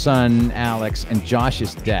her son Alex, and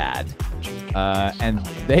Josh's dad, and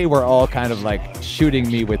they were all kind of like shooting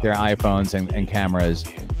me with their iPhones and cameras,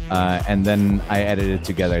 and then I edited it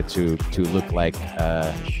together to look like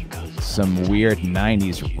some weird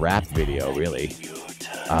 90s rap video, really.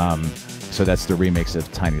 So that's the remix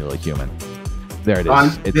of Tiny Little Human. There it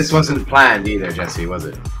is. This wasn't planned either, Jesse, was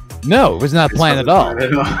it? No, it was not planned at all.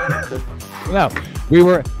 No, we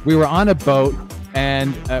were on a boat,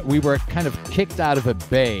 and we were kind of kicked out of a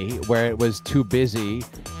bay where it was too busy,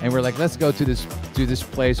 and we're like, let's go to this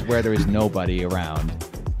place where there is nobody around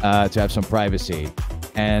to have some privacy.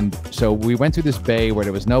 And so we went to this bay where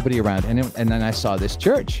there was nobody around, and then I saw this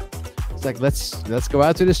church. It's like, let's go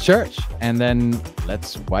out to this church, and then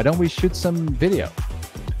why don't we shoot some video?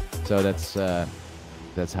 So that's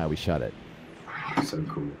how we shot it. So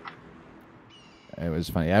cool. It was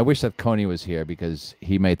funny. I wish that Coney was here because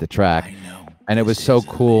he made the track. And it was so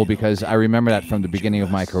cool because I remember that from the beginning of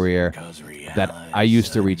my career, that I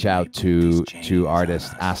used to reach out to artists,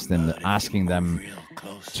 asking them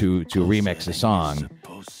to remix a song,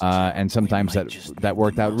 and sometimes that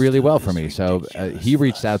worked out really well for me. So he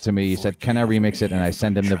reached out to me. He said, "Can I remix it?" And I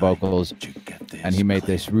sent him the vocals, and he made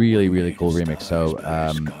this really, really cool remix. So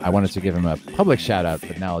I wanted to give him a public shout out,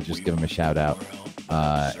 but now I'll just give him a shout out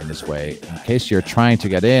in this way. In case you're trying to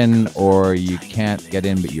get in or you can't get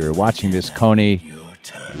in, but you're watching this, Coney,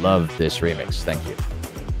 love this remix. Thank you.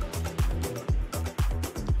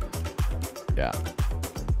 Yeah.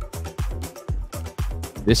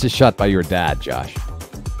 This is shot by your dad, Josh.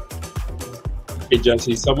 Hey,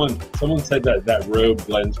 Jesse, someone said that robe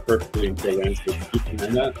blends perfectly into the landscape. Did you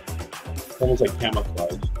find that? It's almost like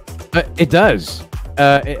camouflage. It does.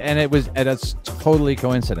 And it's totally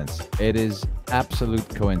coincidence. It is absolute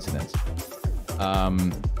coincidence.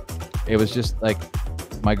 It was just like,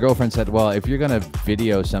 my girlfriend said, well, if you're going to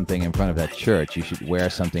video something in front of that church, you should wear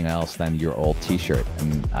something else than your old t-shirt.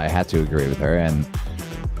 And I had to agree with her, and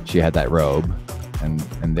she had that robe, and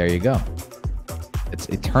there you go. It's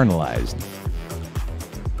eternalized.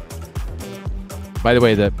 By the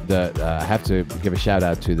way, I have to give a shout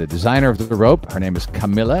out to the designer of the robe. Her name is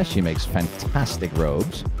Camilla. She makes fantastic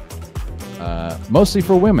robes, mostly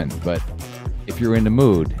for women. But if you're in the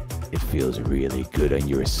mood, it feels really good on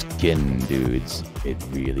your skin, dudes. It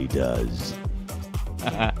really does.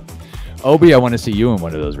 Obi, I want to see you in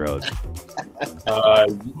one of those robes.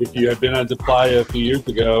 If you had been on Playa a few years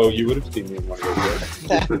ago, you would have seen me in one of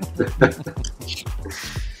those robes.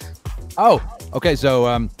 Oh, okay.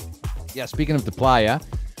 So, yeah, speaking of the Playa,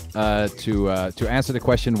 to answer the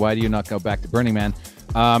question, why do you not go back to Burning Man?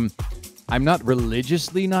 I'm not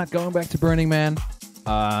religiously not going back to Burning Man,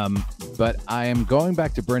 but I am going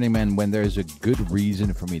back to Burning Man when there's a good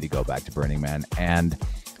reason for me to go back to Burning Man. And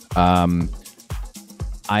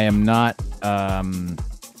I am not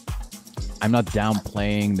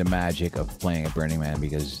downplaying the magic of playing at Burning Man,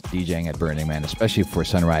 because DJing at Burning Man, especially for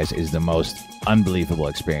Sunrise, is the most unbelievable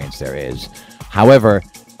experience there is. However,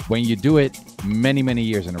 when you do it many, many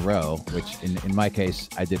years in a row, which in my case,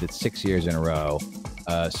 I did it 6 years in a row,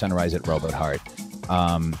 Sunrise at Robot Heart,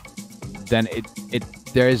 then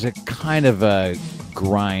there is a kind of a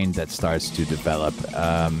grind that starts to develop,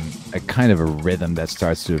 a kind of a rhythm that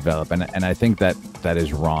starts to develop. And I think that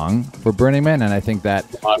is wrong for Burning Man. And I think that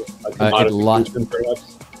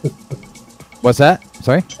What's that?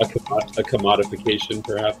 Sorry? A commodification,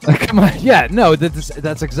 perhaps. Yeah, no,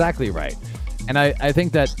 that's exactly right. And I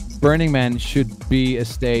think that Burning Man should be a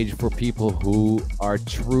stage for people who are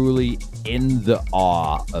truly in the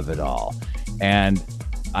awe of it all. And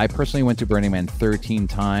I personally went to Burning Man 13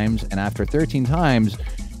 times, and after 13 times,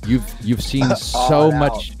 you've seen so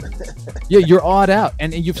much. Yeah, you're awed out,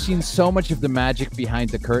 and you've seen so much of the magic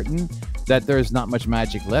behind the curtain that there's not much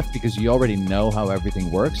magic left, because you already know how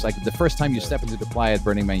everything works. Like the first time you step into the Playa at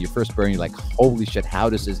Burning Man, your first burn, you're like, holy shit, how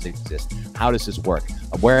does this exist? How does this work?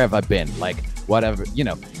 Where have I been? Like, whatever, you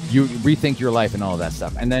rethink your life and all of that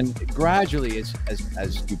stuff. And then gradually, as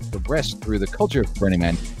you progress through the culture of Burning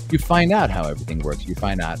Man, you find out how everything works. You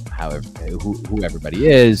find out who everybody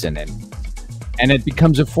is, and it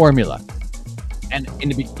becomes a formula. And in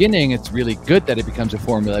the beginning, it's really good that it becomes a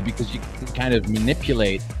formula, because you can kind of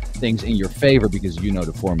manipulate things in your favor because you know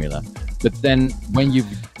the formula. But then when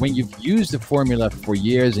you've used the formula for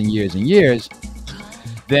years and years and years,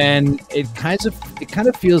 then it kind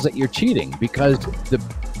of feels like you're cheating, because the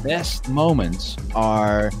best moments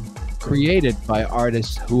are created by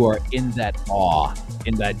artists who are in that awe,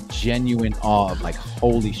 in that genuine awe of like,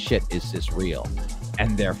 holy shit, is this real?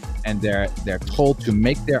 And they're told to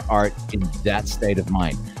make their art in that state of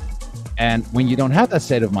mind. And when you don't have that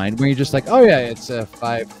state of mind, when you're just like, oh yeah, it's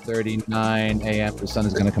 5:39 a.m. the sun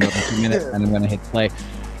is going to come up in 2 minutes, and I'm going to hit play.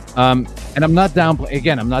 And I'm not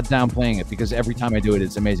downplaying it, because every time I do it,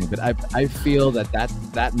 it's amazing. But I feel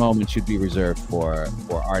that moment should be reserved for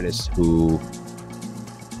artists who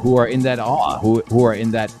are in that awe, who are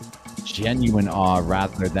in that genuine awe,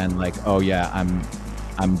 rather than like, oh yeah,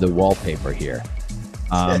 I'm the wallpaper here.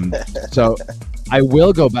 So I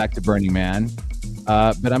will go back to Burning Man,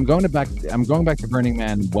 but I'm going back to Burning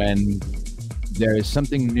Man when there is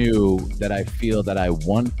something new that I feel that I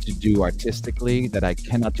want to do artistically that I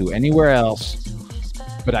cannot do anywhere else,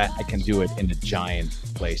 but I can do it in a giant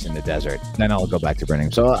place in the desert. Then I'll go back to Burning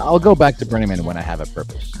Man. So I'll go back to Burning Man when I have a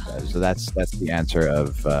purpose. So that's the answer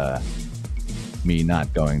of me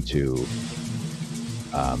not going to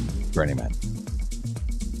Burning Man.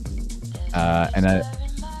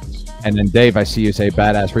 And then Dave, I see you say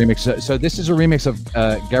badass remix. So this is a remix of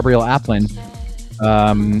Gabriel Aplin,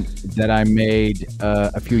 that I made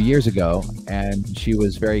a few years ago, and she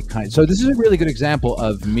was very kind. So this is a really good example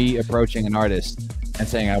of me approaching an artist and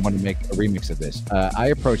saying I want to make a remix of this. I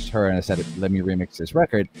approached her and I said, "Let me remix this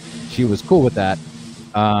record." She was cool with that,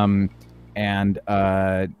 and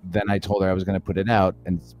then I told her I was going to put it out,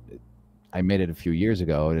 and I made it a few years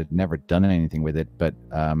ago. I had never done anything with it, but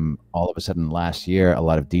all of a sudden last year, a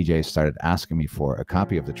lot of DJs started asking me for a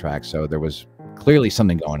copy of the track. So there was clearly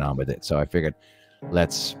something going on with it. So I figured,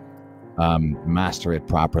 let's master it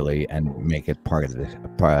properly and make it part of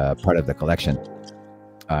the collection.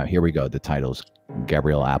 Here we go. The title's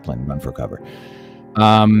Gabrielle Aplin, Run for Cover.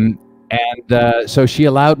 So she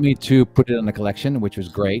allowed me to put it in the collection, which was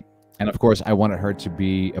great. And of course, I wanted her to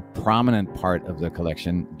be a prominent part of the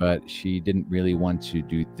collection, but she didn't really want to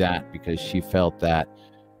do that because she felt that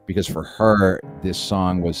because for her, this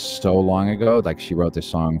song was so long ago, like she wrote this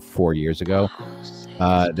song 4 years ago,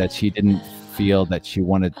 that she didn't feel that she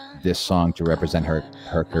wanted this song to represent her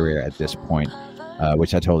career at this point,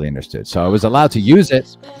 which I totally understood. So I was allowed to use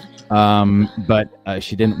it, but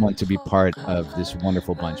she didn't want to be part of this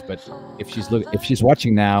wonderful bunch. But if she's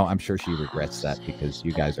watching now, I'm sure she regrets that because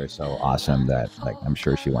you guys are so awesome that I'm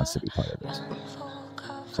sure she wants to be part of this.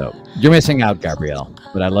 So you're missing out, Gabrielle,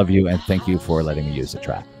 but I love you and thank you for letting me use the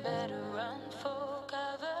track.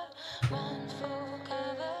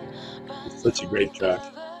 It's such a great track.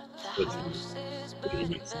 Such a good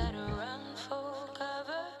remix.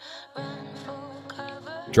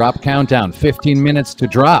 Drop countdown, 15 minutes to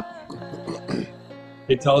drop.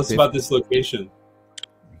 Hey, tell us about this location.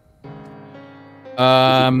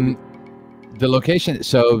 The location.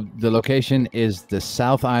 So the location is the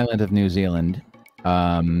South Island of New Zealand.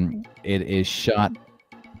 It is shot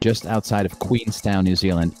just outside of Queenstown, New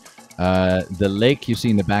Zealand. The lake you see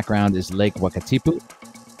in the background is Lake Wakatipu.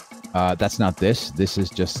 That's not this. This is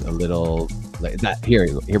just a little.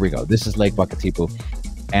 Here we go. This is Lake Wakatipu,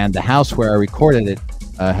 and the house where I recorded it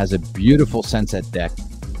has a beautiful sunset deck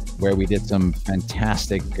where we did some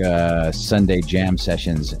fantastic Sunday jam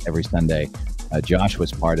sessions every Sunday. Josh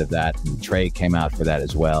was part of that, and Trey came out for that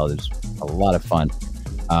as well. It was a lot of fun.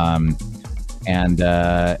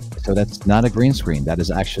 So that's not a green screen. That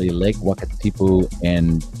is actually Lake Wakatipu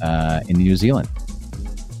in New Zealand.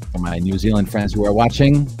 For my New Zealand friends who are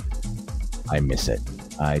watching, I miss it.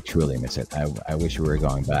 I truly miss it. I wish we were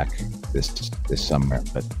going back this summer,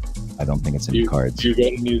 but I don't think it's in the cards. Do you go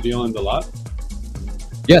to New Zealand a lot?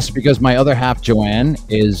 Yes, because my other half, Joanne,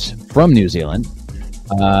 is from New Zealand.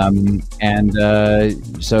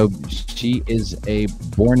 So she is a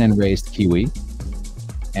born and raised Kiwi.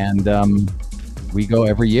 And we go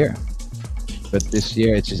every year. But this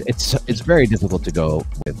year, it's very difficult to go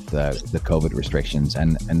with the COVID restrictions.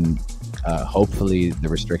 And hopefully the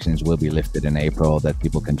restrictions will be lifted in April, that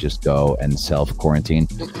people can just go and self-quarantine.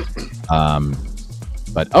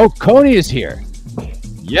 But Coney is here.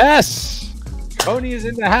 Yes! Coney is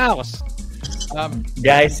in the house.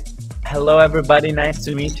 Guys, hello everybody. Nice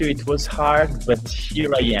to meet you. It was hard, but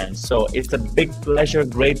here I am. So it's a big pleasure,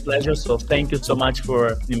 great pleasure. So thank you so much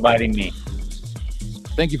for inviting me.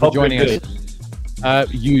 Thank you for joining us.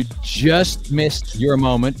 You just missed your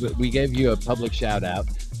moment, but we gave you a public shout out.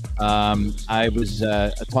 I was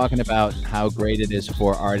talking about how great it is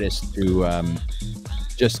for artists to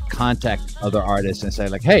just contact other artists and say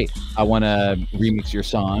like, hey, I want to remix your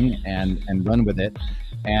song and run with it.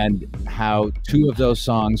 And how 2 of those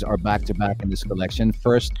songs are back to back in this collection.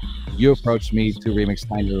 First, you approached me to remix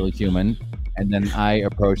Tiny Little Human, and then I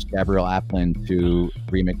approached Gabrielle Aplin to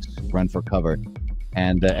remix Run for Cover.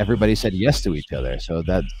 And everybody said yes to each other, so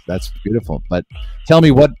that's beautiful. But tell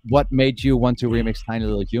me, what made you want to remix Tiny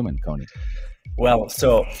Little Human, Coney? Well,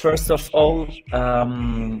 so first of all,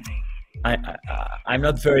 I'm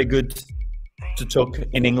not very good to talk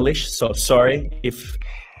in English, so sorry if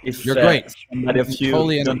you're great. Somebody of you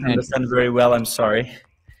totally don't understand very well. I'm sorry.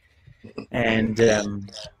 And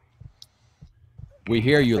we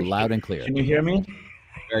hear you loud and clear. Can you hear me?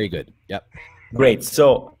 Very good. Yep. Great.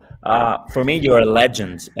 So for me, you're a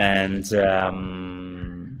legend, and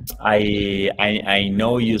I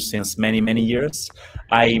know you since many years.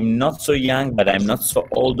 I'm not so young, but I'm not so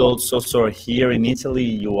old also. So here in Italy,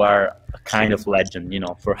 you are a kind of legend,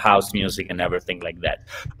 for house music and everything like that.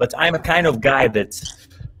 But I'm a kind of guy that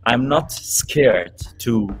I'm not scared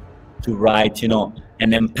to write,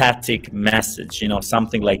 an empathic message,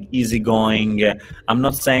 something like easygoing. I'm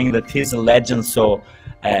not saying that he's a legend, so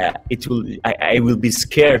I will be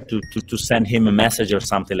scared to send him a message or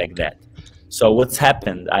something like that. So what's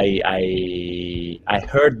happened? I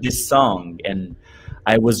heard this song and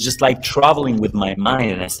I was just like traveling with my mind,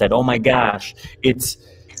 and I said, "Oh my gosh, it's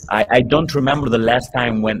I don't remember the last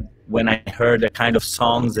time when I heard a kind of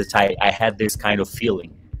songs that I had this kind of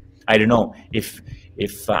feeling. I don't know if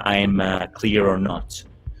I'm clear or not.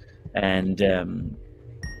 And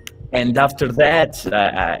after that,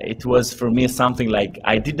 it was for me something like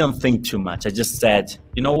I didn't think too much. I just said,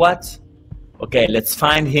 you know what? Okay, let's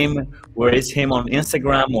find him. Where is him on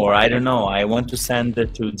Instagram? Or I don't know. I want to send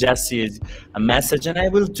to Jesse a message, and I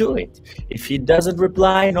will do it. If he doesn't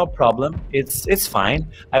reply, no problem. It's fine.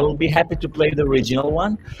 I will be happy to play the original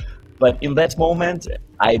one. But in that moment,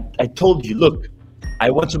 I told you, look,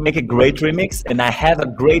 I want to make a great remix, and I have a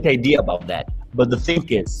great idea about that. But the thing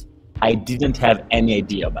is, I didn't have any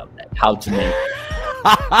idea about that, how to make it.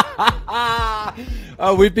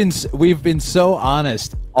 Oh, we've been so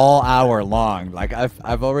honest all hour long. Like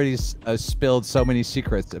I've already spilled so many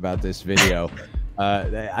secrets about this video.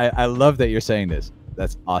 I love that you're saying this.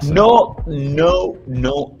 That's awesome. No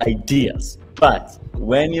ideas. But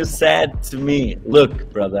when you said to me,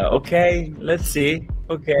 look, brother, okay, let's see.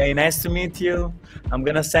 Okay, nice to meet you. I'm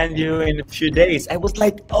gonna send you in a few days. I was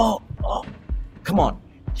like, oh, come on.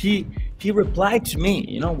 He replied to me,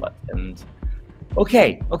 you know what? And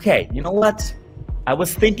okay, you know what? I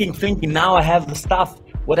was thinking, now I have the stuff,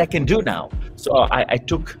 what I can do now. So I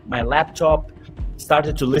took my laptop,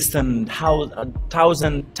 started to listen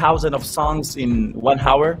thousand of songs in 1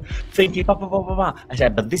 hour, thinking, I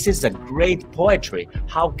said, but this is a great poetry.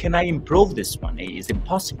 How can I improve this one? It's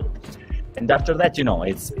impossible. And after that, you know,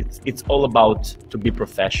 it's all about to be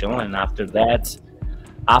professional. And after that,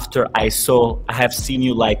 after I have seen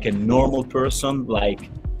you like a normal person,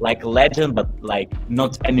 like a legend, but like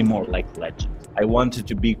not anymore like legend. I wanted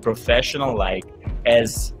to be professional, like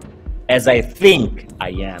as I think I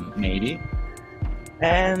am, maybe.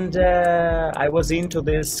 And I was into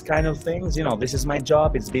this kind of things. You know, this is my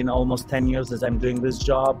job. It's been almost 10 years that I'm doing this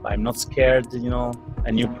job. I'm not scared, you know,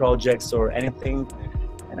 a new projects or anything.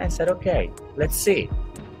 And I said, okay, let's see.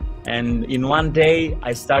 And in one day,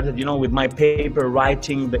 I started, you know, with my paper,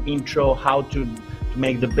 writing the intro, how to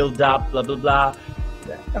make the build up, blah, blah, blah.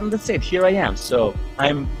 And that's it. Here I am. So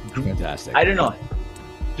I'm fantastic. I don't know.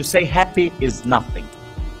 To say happy is nothing.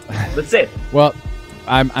 That's it. Well,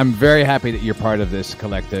 I'm very happy that you're part of this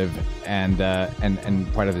collective and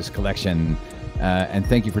part of this collection. And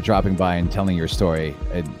thank you for dropping by and telling your story.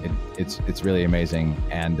 It's really amazing.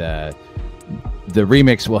 And the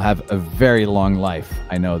remix will have a very long life.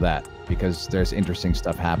 I know that because there's interesting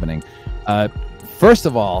stuff happening. First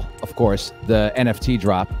of all, of course, the NFT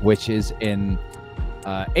drop, which is in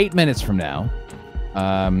 8 minutes from now.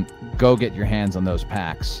 Go get your hands on those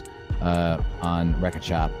packs on Record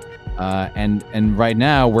Shop. And right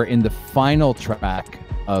now we're in the final track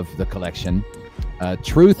of the collection,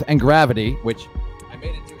 Truth and Gravity, which I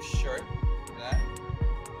made into a shirt.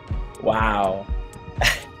 Wow.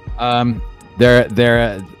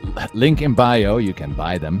 They're link in bio. You can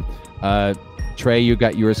buy them. Trey, you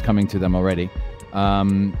got yours coming to them already.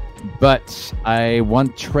 But I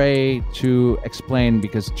want Trey to explain,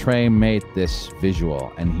 because Trey made this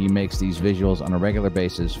visual, and he makes these visuals on a regular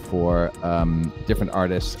basis for different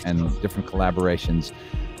artists and different collaborations.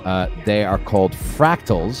 They are called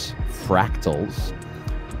fractals,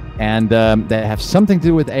 and they have something to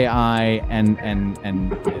do with AI and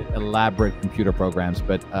elaborate computer programs.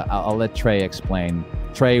 But I'll let Trey explain.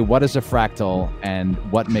 Trey, what is a fractal, and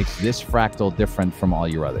what makes this fractal different from all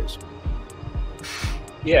your others?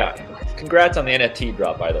 Yeah, congrats on the NFT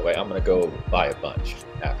drop, by the way. I'm going to go buy a bunch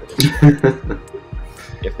after this,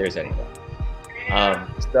 if there's any left.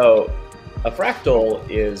 So a fractal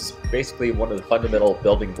is basically one of the fundamental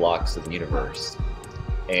building blocks of the universe.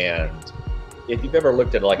 And if you've ever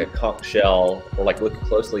looked at like a conch shell, or like look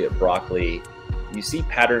closely at broccoli, you see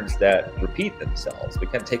patterns that repeat themselves. We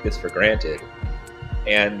kind of take this for granted.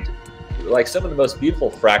 And like some of the most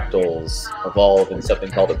beautiful fractals evolve in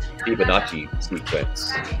something called a Fibonacci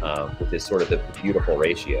sequence, which is sort of the beautiful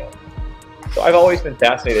ratio. So I've always been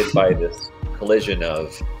fascinated by this collision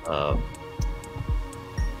of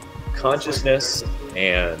consciousness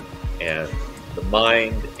and the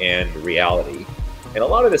mind and reality. And a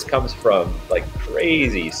lot of this comes from like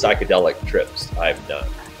crazy psychedelic trips I've done.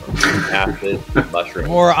 Acid, mushrooms.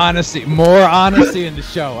 More honesty in the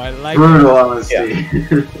show. I like brutal honesty.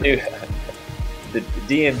 Yeah. The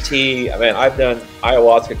DMT, I mean, I've done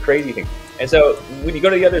ayahuasca, crazy things. And so when you go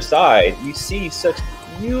to the other side, you see such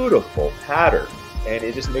beautiful patterns, and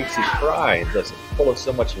it just makes you cry, and just full of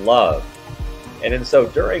so much love. And then so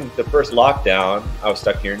during the first lockdown, I was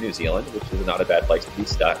stuck here in New Zealand, which is not a bad place to be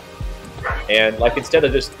stuck. And like, instead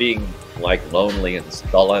of just being like lonely and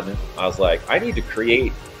sullen, I was like, I need to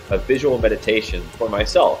create a visual meditation for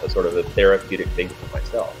myself, a sort of a therapeutic thing for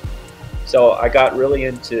myself. So I got really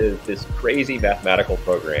into this crazy mathematical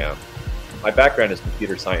program. My background is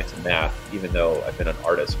computer science and math, even though I've been an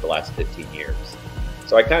artist for the last 15 years.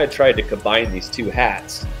 So I kind of tried to combine these two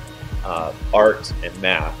hats, art and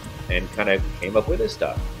math, and kind of came up with this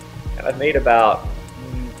stuff. And I've made about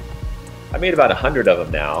 100 of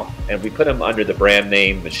them now, and we put them under the brand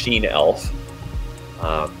name Machine Elf.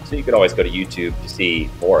 So you could always go to YouTube to see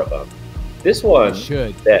more of them. This one,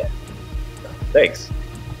 thanks.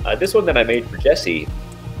 This one that I made for Jesse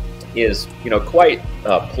is, quite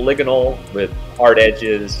polygonal with hard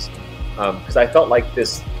edges, because I felt like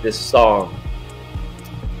this song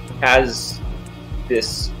has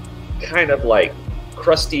this kind of like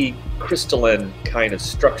crusty, crystalline kind of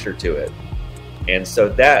structure to it. And so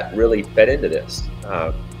that really fed into this.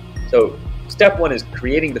 So step one is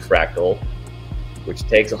creating the fractal, which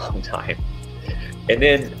takes a long time. And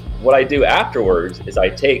then what I do afterwards is I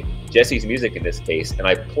take Jesse's music in this case and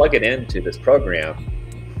I plug it into this program,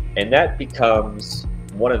 and that becomes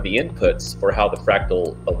one of the inputs for how the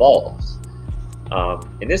fractal evolves.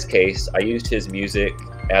 In this case, I used his music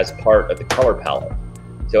as part of the color palette.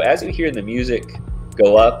 So as you hear the music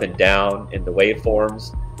go up and down in the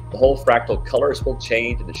waveforms, the whole fractal colors will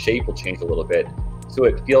change and the shape will change a little bit, so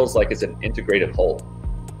it feels like it's an integrated whole.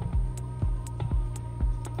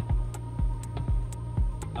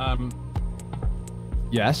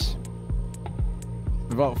 Yes.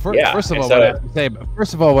 Well, first of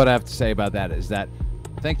all, what I have to say about that is that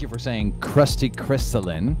thank you for saying crusty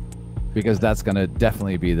crystalline, because that's going to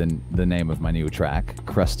definitely be the name of my new track,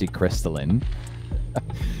 Crusty Crystalline.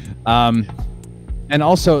 And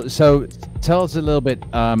also, so tell us a little bit,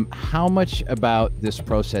 how much about this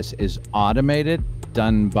process is automated,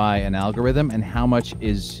 done by an algorithm, and how much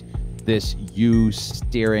is this you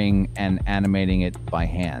steering and animating it by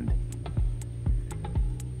hand?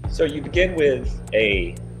 So you begin with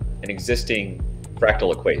an existing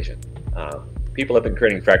fractal equation. People have been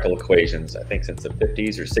creating fractal equations, I think, since the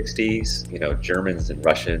 50s or 60s, Germans and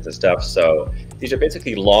Russians and stuff. So these are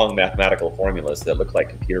basically long mathematical formulas that look like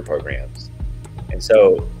computer programs. And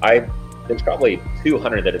so there's probably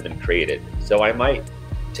 200 that have been created. So I might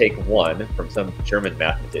take one from some German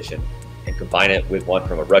mathematician and combine it with one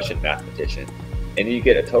from a Russian mathematician. And you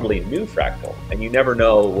get a totally new fractal, and you never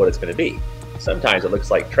know what it's going to be. Sometimes it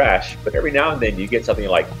looks like trash, but every now and then you get something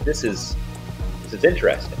like, this is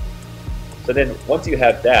interesting. So then once you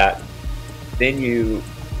have that, then you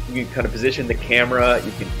kind of position the camera,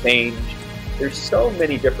 you can change. There's so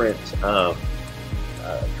many different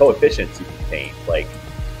coefficients you can change, like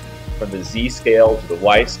from the Z scale to the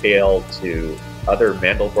Y scale to other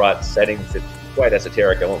Mandelbrot settings. It's quite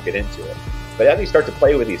esoteric, I won't get into it. But as you start to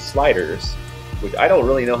play with these sliders, which I don't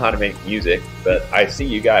really know how to make music, but I see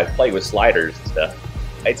you guys play with sliders and stuff.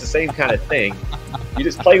 It's the same kind of thing. You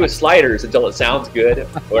just play with sliders until it sounds good,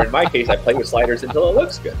 or in my case, I play with sliders until it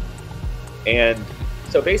looks good. And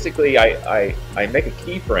so basically, I make a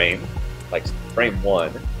keyframe, like frame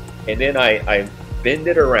 1, and then I bend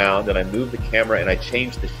it around and I move the camera and I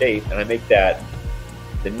change the shape and I make that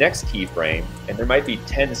the next keyframe, and there might be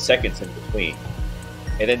 10 seconds in between.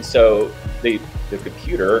 And then so the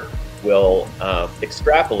computer will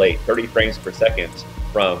extrapolate 30 frames per second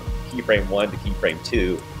from keyframe 1 to keyframe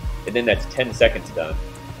 2, and then that's 10 seconds done.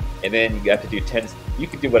 And then you have to do 10, you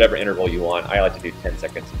can do whatever interval you want. I like to do 10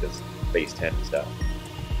 seconds because base 10 and stuff.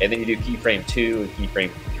 And then you do keyframe 2 and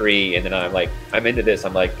keyframe 3, and then I'm into this.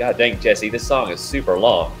 I'm like, God dang, Jesse, this song is super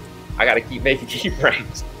long. I got to keep making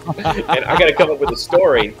keyframes. And I got to come up with a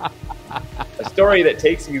story that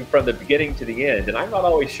takes you from the beginning to the end. And I'm not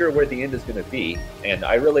always sure where the end is going to be. And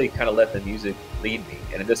I really kind of let the music lead me.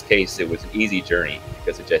 And in this case, it was an easy journey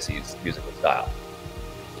because of Jesse's musical style.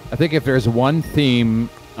 I think if there's one theme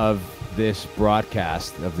of this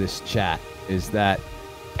broadcast, of this chat, is that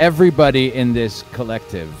everybody in this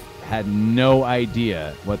collective had no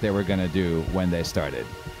idea what they were going to do when they started.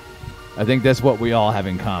 I think that's what we all have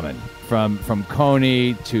in common. From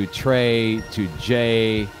Coney to Trey to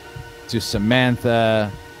Jay to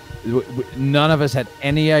Samantha, none of us had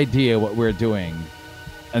any idea what we were doing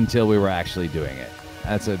until we were actually doing it.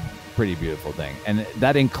 That's a pretty beautiful thing. And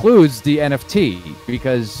that includes the NFT,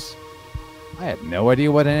 because I had no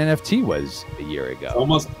idea what an NFT was a year ago.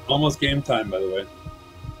 Almost game time, by the way.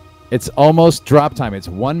 It's almost drop time. It's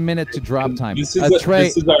 1 minute to drop time. This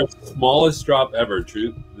is our smallest drop ever.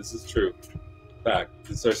 True. This is true. Fact.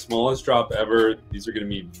 This is our smallest drop ever. These are going to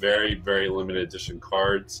be very, very limited edition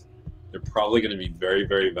cards. They're probably going to be very,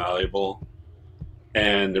 very valuable,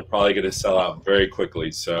 and they're probably going to sell out very quickly.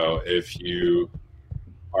 So if you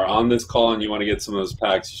are on this call and you want to get some of those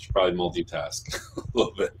packs, you should probably multitask a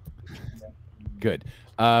little bit. Good.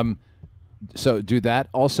 So do that.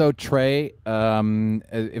 Also, Trey,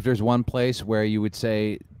 if there's one place where you would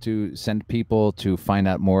say to send people to find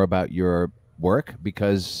out more about your work,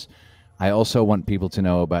 because I also want people to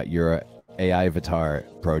know about your AI Avatar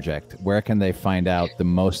project. Where can they find out the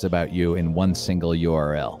most about you in one single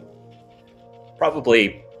URL?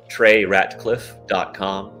 Probably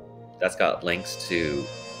TreyRatcliffe.com. That's got links to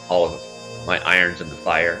all of my irons in the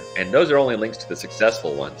fire. And those are only links to the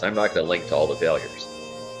successful ones. I'm not going to link to all the failures.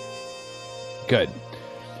 Good.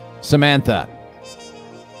 Samantha,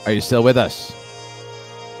 are you still with us?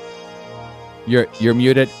 You're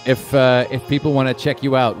muted. If people want to check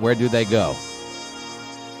you out, where do they go?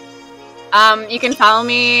 You can follow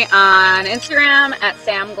me on Instagram at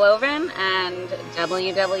Sam Glovin and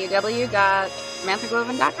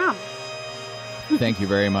www.samanthaglovin.com. Thank you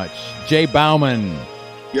very much. Jay Bauman.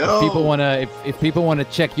 Yo. If people want to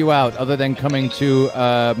check you out, other than coming to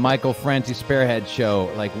Michael Franti Spearhead show,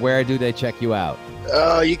 like where do they check you out?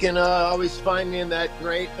 You can always find me in that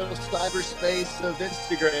great little cyberspace of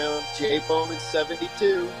Instagram,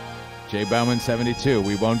 jbowman72. Jay Bauman 72.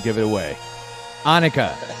 We won't give it away.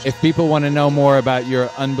 Annika, if people want to know more about your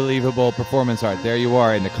unbelievable performance art, there you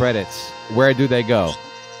are in the credits. Where do they go?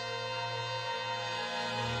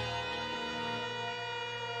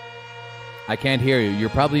 I can't hear you. You're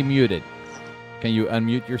probably muted. Can you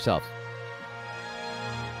unmute yourself?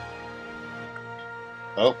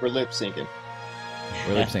 Oh, we're lip syncing.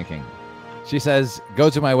 We're lip syncing. She says, go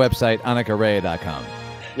to my website, AnnikaRay.com.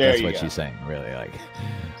 That's what she's saying, really. Like,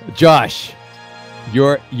 Josh,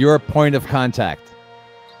 your point of contact.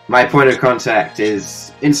 My point of contact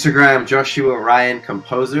is Instagram, Joshua Ryan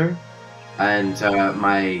Composer, and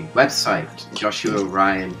my website,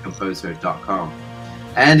 joshuaryancomposer.com.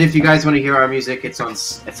 And if you guys want to hear our music, it's at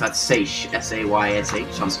Saysh,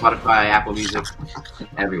 S-A-Y-S-H, on Spotify, Apple Music,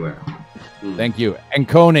 everywhere. Thank you. And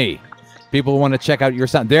Coney, people want to check out your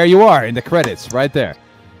sound. There you are in the credits, right there.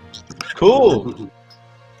 Cool.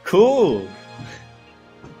 Cool.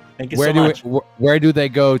 Thank you so much. Where do they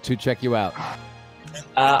go to check you out?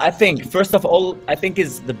 I think, first of all, I think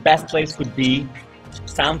is the best place would be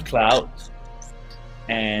SoundCloud.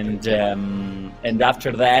 And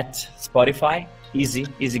after that, Spotify. Easy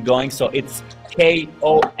going. So it's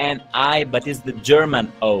K-O-N-I, but it's the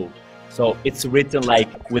German O. So it's written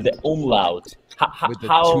like with the umlaut. With the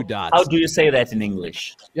two dots. How do you say that in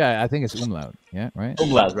English? Yeah, I think it's umlaut. Yeah, right?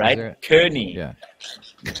 Umlaut, right? König. Yeah.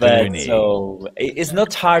 But so it's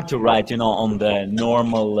not hard to write, on the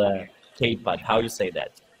normal K-pad. How you say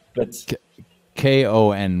that? But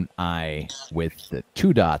K-O-N-I with the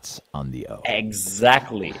two dots on the O.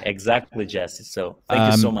 Exactly, Jesse. So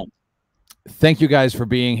thank you so much. Thank you guys for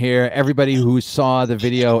being here. Everybody who saw the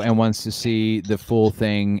video and wants to see the full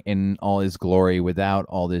thing in all its glory without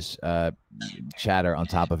all this chatter on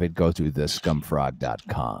top of it, go to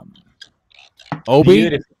thescumfrog.com. Obi,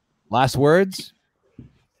 beautiful. Last words?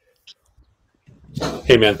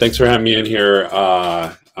 Hey, man, thanks for having me in here.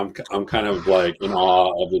 I'm kind of like in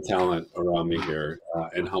awe of the talent around me here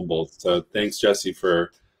and humbled. So thanks, Jesse, for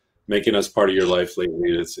making us part of your life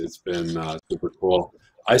lately. It's been super cool.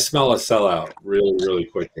 I smell a sellout really, really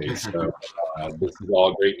quickly. So this is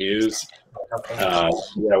all great news. Yeah,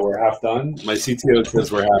 we're half done. My CTO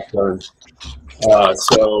says we're half done.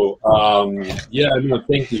 Yeah, no,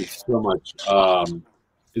 thank you so much.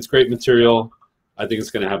 It's great material. I think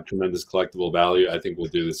it's going to have tremendous collectible value. I think we'll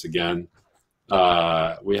do this again.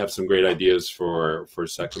 We have some great ideas for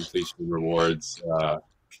set completion rewards that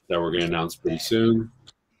we're going to announce pretty soon.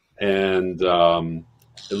 And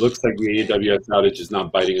it looks like the AWS outage is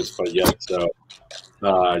not biting us quite yet. So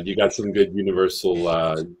you got some good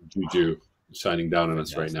universal juju shining down on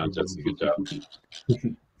us right now, Jesse. Good job.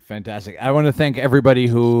 Fantastic. I want to thank everybody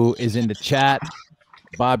who is in the chat.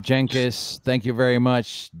 Bob Jenkins, thank you very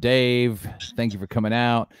much. Dave, thank you for coming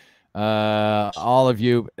out. All of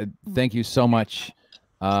you, thank you so much.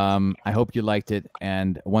 I hope you liked it.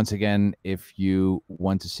 And once again, if you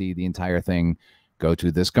want to see the entire thing, go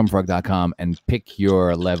to thescumfrog.com and pick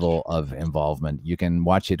your level of involvement. You can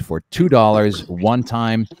watch it for $2 one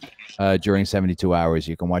time during 72 hours.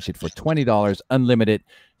 You can watch it for $20 unlimited.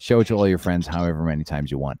 Show it to all your friends however many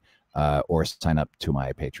times you want, or sign up to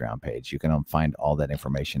my Patreon page. You can find all that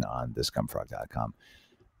information on thescumfrog.com.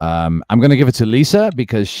 I'm going to give it to Lisa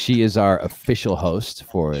because she is our official host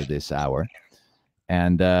for this hour,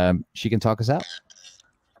 and she can talk us out.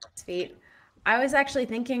 Sweet. I was actually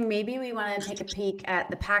thinking maybe we want to take a peek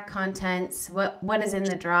at the pack contents. What is in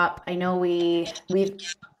the drop? I know we've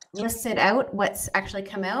listed out what's actually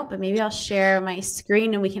come out, but maybe I'll share my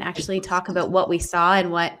screen and we can actually talk about what we saw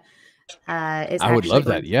and what is. I would love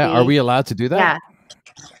that. Yeah. Are we allowed to do that? Yeah.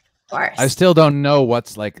 Of course. I still don't know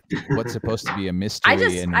what's supposed to be a mystery. I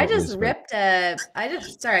just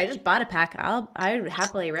bought a pack. I would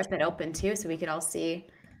happily rip it open too, so we could all see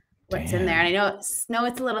what's in there. And I know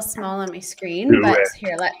it's a little small on my screen, but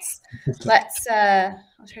here, let's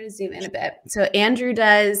I'll try to zoom in a bit. So Andrew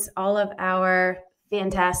does all of our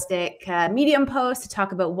fantastic Medium posts to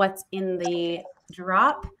talk about what's in the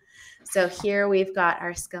drop. So here we've got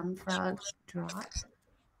our Scumfrog drop.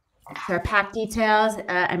 So our pack details,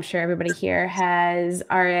 I'm sure everybody here has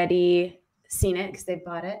already seen it because they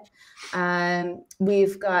bought it.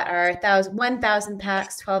 We've got our 1,000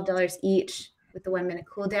 packs, $12 each with the 1 minute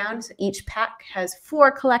cooldown. So each pack has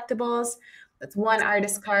 4 collectibles. That's 1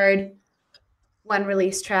 artist card, 1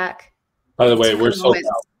 release track. By the way, we're sold out.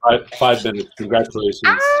 5 minutes. Congratulations.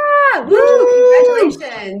 Woo!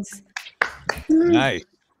 Congratulations. Nice.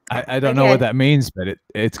 I don't know what that means, but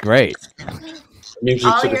it's great.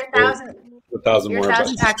 All your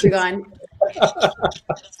 1,000 packs are gone.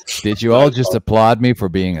 Did you all just applaud me for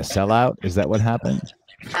being a sellout? Is that what happened?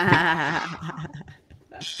 I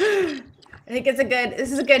think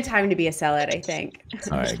this is a good time to be a sellout, I think.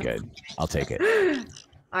 All right, good. I'll take it.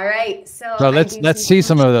 All right. So let's see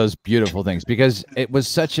some of those beautiful things, because it was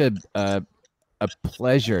such a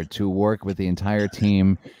pleasure to work with the entire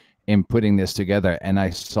team in putting this together, and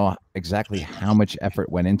I saw exactly how much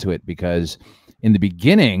effort went into it, because in the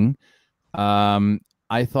beginning,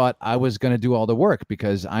 I thought I was going to do all the work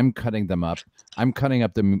because I'm cutting them up. I'm cutting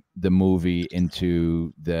up the movie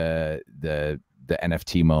into the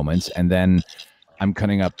NFT moments, and then I'm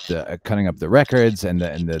cutting up the records and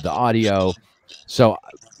the audio. So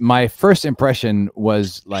my first impression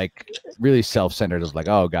was like really self-centered, of like,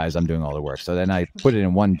 oh guys, I'm doing all the work. So then I put it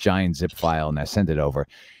in one giant zip file and I sent it over,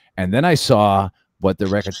 and then I saw what the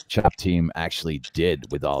record shop team actually did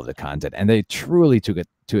with all of the content, and they truly took it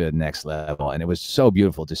to the next level, and it was so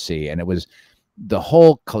beautiful to see. And the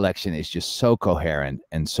whole collection is just so coherent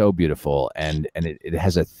and so beautiful, and it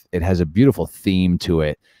has a beautiful theme to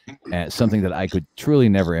it, and something that I could truly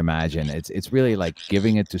never imagine. It's really like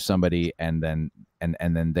giving it to somebody, and then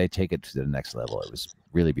they take it to the next level. It was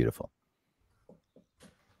really beautiful.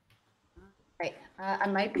 Right. I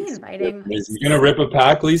might be inviting. You're gonna rip a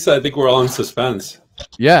pack, Lisa? I think we're all in suspense.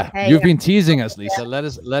 Yeah, you've been teasing us, Lisa. Let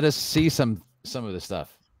us see some of the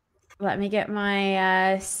stuff. Let me get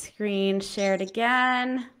my screen shared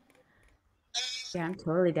again. Yeah, I'm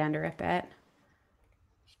totally down to rip it.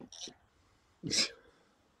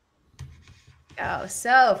 Oh,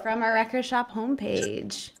 so from our record shop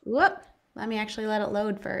homepage. Whoop! Let me actually let it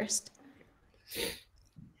load first.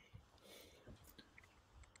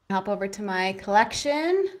 Hop over to my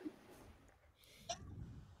collection.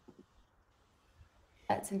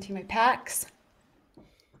 That's into my packs.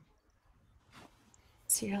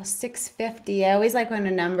 Serial 650. I always like when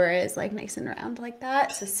a number is like nice and round like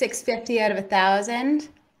that. So 650 out of 1,000.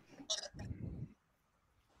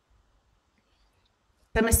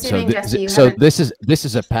 I'm assuming, Jesse, this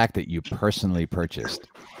is a pack that you personally purchased.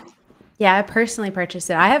 Yeah, I personally purchased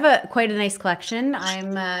it. I have quite a nice collection.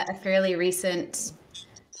 I'm a fairly recent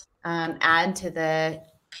add to the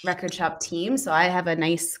record shop team, so I have a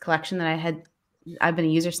nice collection that I've been a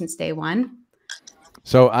user since day one.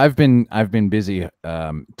 So I've been busy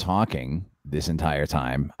talking this entire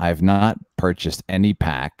time. I've not purchased any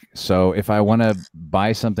pack. So if I want to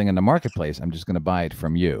buy something in the marketplace, I'm just going to buy it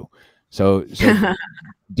from you. So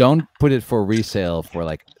don't put it for resale for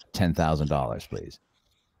like $10,000, please.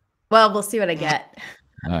 Well, we'll see what I get.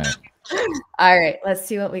 All right. All right. Let's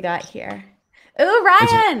see what we got here. Ooh,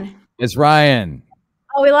 Ryan. It's Ryan.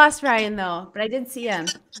 Oh, we lost Ryan though, but I did see him.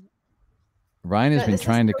 Ryan has been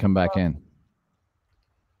trying to come back in.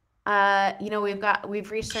 You know,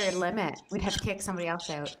 we've reached our limit. We'd have to kick somebody else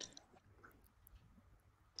out.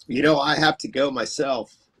 You know, I have to go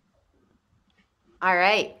myself. All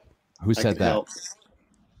right. Who said that? Help.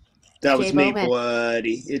 That was Jay me, Bowman.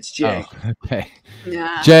 buddy. It's Jay. Oh, okay.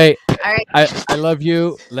 Yeah. Jay, all right. I love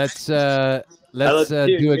you. Let's do a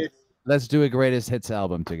a greatest hits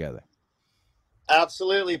album together.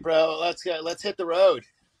 Absolutely, bro. Let's go. Let's hit the road.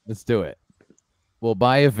 Let's do it. We'll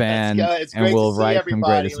buy a van It's and great we'll to see write some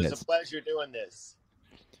everybody. greatest It was hits. a pleasure doing this.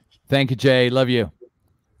 Thank you, Jay. Love you.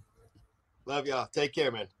 Love y'all. Take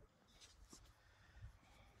care, man.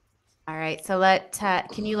 All right. So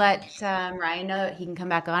can you let Ryan know that he can come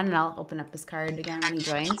back on, and I'll open up his card again when he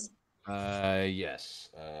joins. Yes.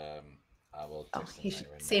 I will. Oh,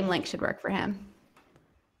 same link should work for him.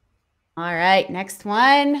 All right. Next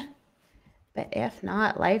one. But if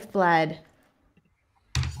not, Lifeblood.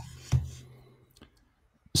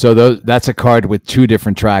 So that's a card with 2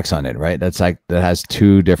 different tracks on it, right? That has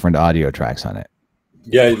 2 different audio tracks on it.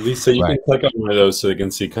 Yeah, Lisa, you Right. can click on one of those so they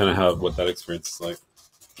can see kind of what that experience is like.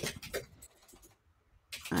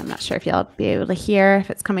 I'm not sure if y'all be able to hear if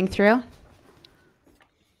it's coming through.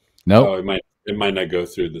 No. Oh, it might not go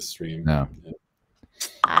through the stream. No.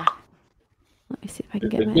 Yeah. Let me see if I can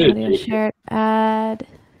get my It did. audio shared. Add.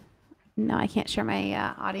 No, I can't share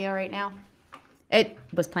my audio right now. It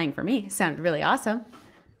was playing for me. It sounded really awesome.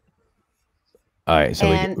 All right. So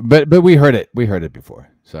And- but we heard it. We heard it before.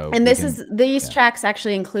 So And we these tracks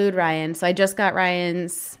actually include Ryan. So I just got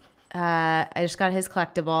Ryan's. I just got his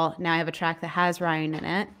collectible. Now I have a track that has Ryan in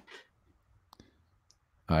it.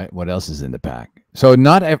 All right. What else is in the pack? So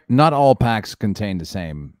not all packs contain the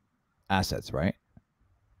same assets, right?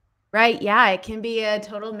 Right? Yeah, it can be a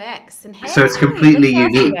total mix. And So it's hey, completely look who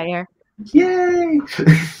else we unique. got here. Yay!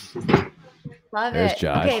 Love There's it.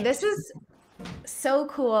 Josh. Okay, this is so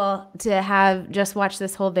cool to have just watched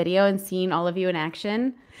this whole video and seen all of you in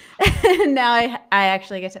action. Now I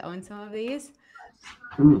actually get to own some of these.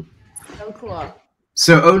 Hmm. So cool.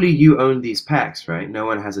 So only you own these packs, right? No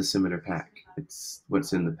one has a similar pack. It's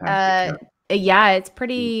what's in the pack. Yeah, it's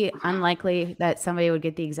pretty unlikely that somebody would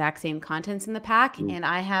get the exact same contents in the pack. And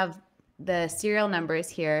I have the serial numbers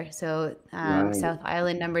here. So Right. South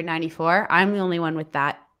Island number 94. I'm the only one with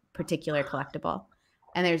that particular collectible.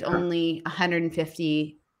 And there's only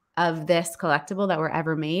 150 of this collectible that were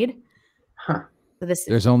ever made. Huh. So this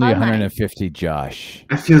There's only online. 150, Josh.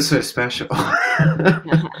 I feel so special.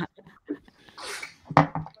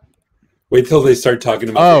 Wait till they start talking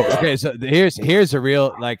about. Oh, the- okay. So here's a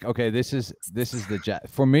real this is the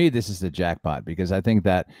for me, this is the jackpot, because I think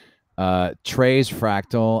that Trey's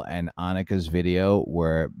Fractal and Annika's video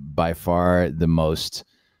were by far the most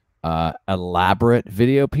elaborate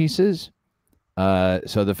video pieces.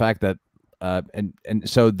 So the fact that and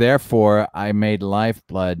so therefore I made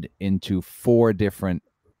Lifeblood into 4 different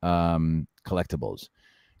collectibles,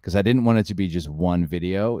 because I didn't want it to be just one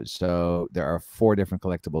video. So there are 4 different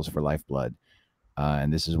collectibles for Lifeblood,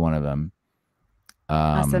 and this is one of them.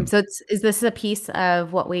 Awesome. So is this a piece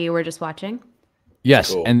of what we were just watching?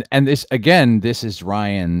 Yes, Cool. and this again, this is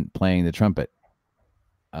Ryan playing the trumpet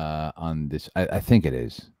on this. I think it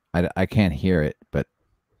is. I can't hear it, but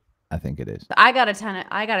I think it is. So I got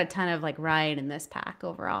a ton of like Ryan in this pack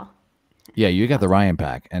overall. Yeah, you got the Ryan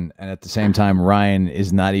pack, and at the same time, Ryan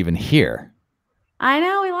is not even here. I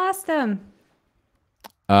know we lost him.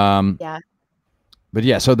 Yeah. But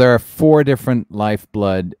yeah, so there are 4 different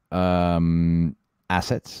Lifeblood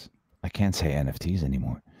assets. I can't say NFTs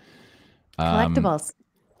anymore. Collectibles.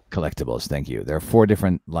 Collectibles, thank you. There are 4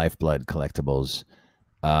 different Lifeblood collectibles.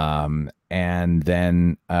 And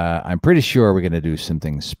then I'm pretty sure we're going to do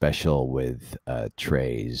something special with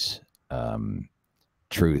Trey's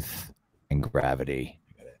Truth and Gravity.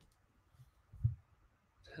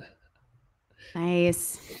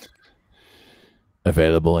 Nice.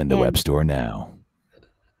 Available in the And- web store now.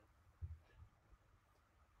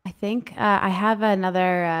 I think I have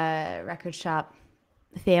another record shop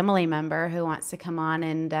family member who wants to come on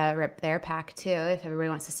and rip their pack too, if everybody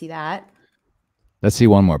wants to see that. Let's see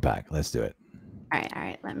one more pack. Let's do it. All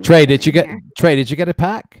right. Let me Trey, get did you in get here. Trey? Did you get a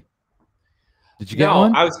pack? Did you get No,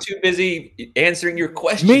 one? I was too busy answering your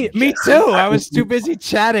question. Me too. I was too busy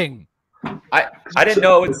chatting. I didn't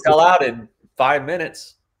know it would sell out in 5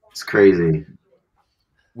 minutes. It's crazy.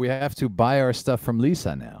 We have to buy our stuff from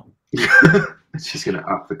Lisa now. She's gonna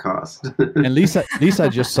up the cost. And Lisa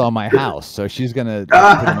just saw my house, so she's gonna put it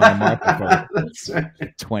on the market for That's right.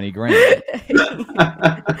 20 grand.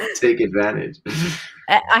 Take advantage.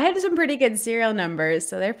 I had some pretty good serial numbers,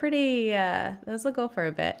 so they're pretty. Those will go for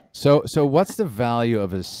a bit. So what's the value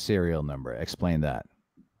of a serial number? Explain that.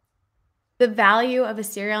 The value of a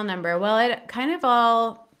serial number. Well, it kind of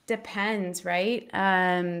all depends, right?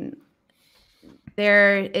 Let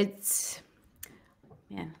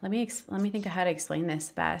me think of how to explain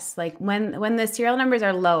this best. Like when the serial numbers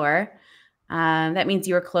are lower, that means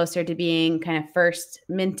you are closer to being kind of first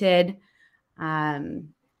minted,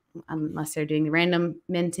 unless they're doing the random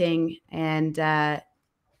minting, and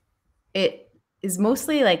it is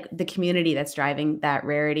mostly like the community that's driving that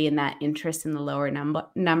rarity and that interest in the lower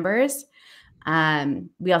numbers.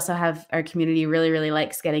 We also have our community really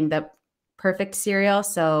likes getting the perfect serial.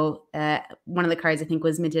 So one of the cards I think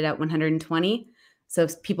was minted at 120. So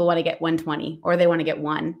if people want to get 120 or they want to get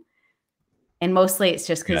 1. And mostly it's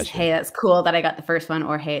just because, Gotcha. hey, that's cool that I got the first one,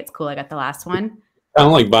 or hey, it's cool I got the last one. Kind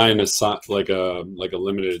of like buying a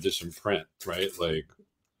limited edition print, right? Like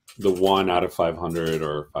the 1 out of 500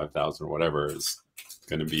 or 5,000 or whatever is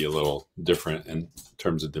going to be a little different in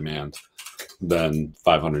terms of demand than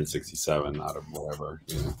 567 out of whatever.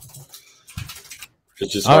 You know.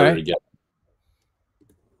 It's just harder to get.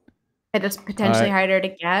 It is potentially harder to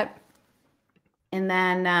get. And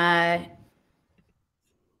then,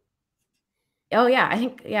 oh yeah, I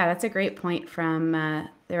think, yeah, that's a great point from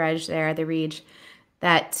the Reg,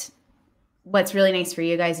 that what's really nice for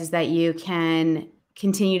you guys is that you can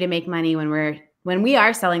continue to make money when we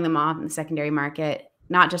are selling them off in the secondary market,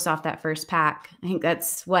 not just off that first pack. I think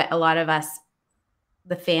that's what a lot of us,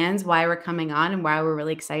 the fans, why we're coming on and why we're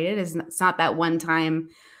really excited is it's not that one time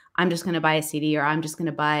I'm just going to buy a CD or I'm just going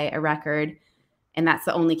to buy a record and that's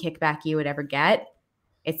the only kickback you would ever get.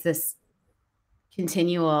 It's this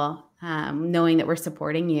continual knowing that we're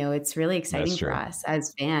supporting you. It's really exciting for us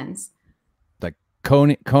as fans. Like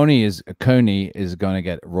Coney is going to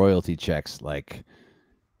get royalty checks like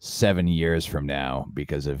 7 years from now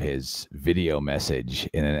because of his video message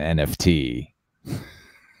in an NFT.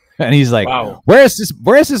 And he's like, wow, where's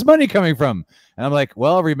this money coming from? And I'm like,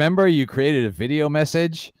 well, remember you created a video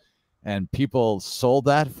message and people sold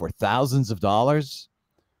that for thousands of dollars.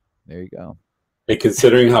 There you go. And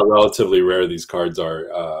considering how relatively rare these cards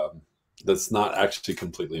are, that's not actually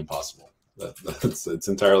completely impossible. It's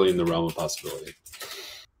entirely in the realm of possibility.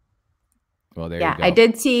 Well, there you go. I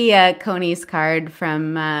did see Coney's card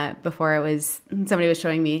from before somebody was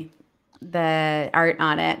showing me the art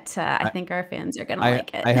on it. I think our fans are gonna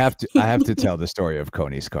like it. I have to tell the story of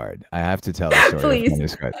Coney's card. I have to tell the story of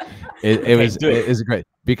Coney's card. It was great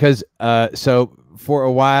because so for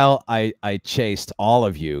a while I chased all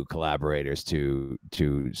of you collaborators to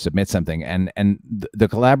submit something, and the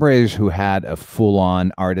collaborators who had a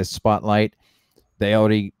full-on artist spotlight, they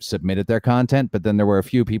already submitted their content, but then there were a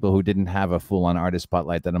few people who didn't have a full-on artist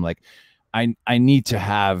spotlight that I'm like, I need to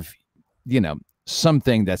have,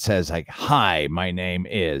 something that says like, hi, my name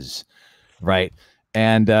is, right?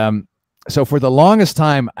 And so for the longest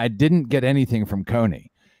time, I didn't get anything from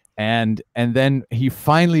Coney. And then he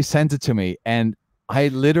finally sent it to me, and I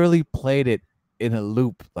literally played it in a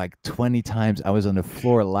loop like 20 times. I was on the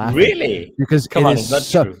floor laughing. Really? Because Come on, it's not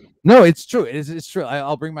true. No, it's true. It's true.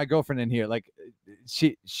 I'll bring my girlfriend in here. Like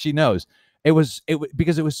she knows. It was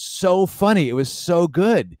because it was so funny. It was so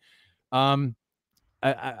good. I'm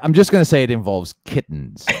just going to say it involves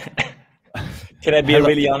kittens. Can I be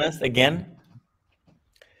really honest again?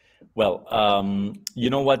 Well, you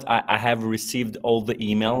know what? I have received all the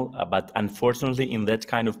email, but unfortunately in that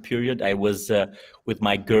kind of period, I was with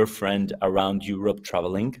my girlfriend around Europe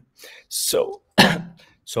traveling. So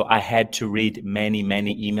I had to read many,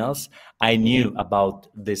 many emails. I knew about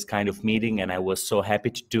this kind of meeting and I was so happy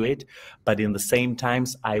to do it. But in the same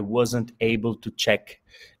times, I wasn't able to check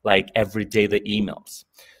like every day the emails.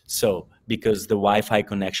 So because the Wi-Fi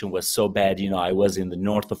connection was so bad, I was in the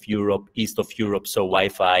north of Europe, east of Europe. So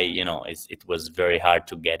Wi-Fi, it was very hard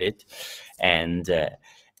to get it. And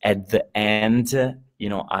at the end,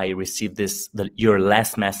 I received your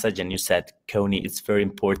last message and you said, Coney, it's very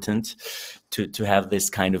important to have this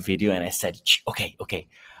kind of video. And I said, okay.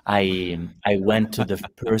 I went to the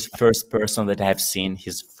first person that I have seen.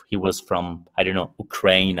 He was from, I don't know,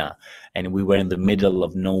 Ukraine, and we were in the middle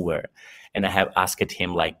of nowhere. And I have asked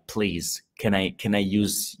him, like, please, can I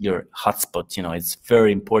use your hotspot? It's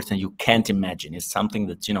very important. You can't imagine. It's something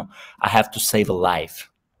that, I have to save a life.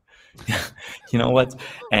 You know what?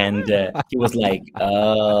 And he was like,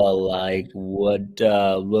 what?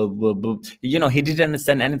 He didn't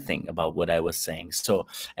understand anything about what I was saying. So,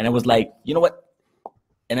 and I was like, you know what?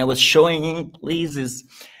 And I was showing him, please,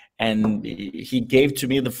 and he gave to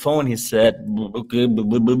me the phone. He said,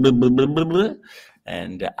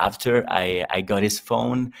 and after I got his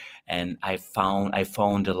phone, and I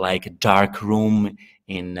found like a dark room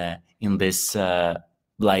in this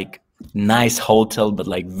like nice hotel, but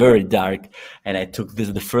like very dark. And I took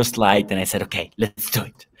the first light, and I said, okay, let's do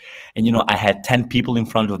it. And I had 10 people in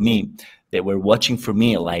front of me. They were watching for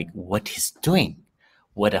me, like, what he's doing.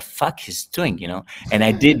 What the fuck he's doing, And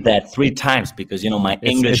I did that 3 times because, my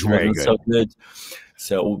English wasn't so good.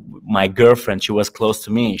 So my girlfriend, she was close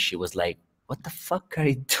to me. She was like, what the fuck are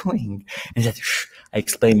you doing? And I said, I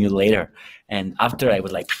explain you later. And after I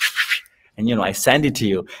was like, and, I send it to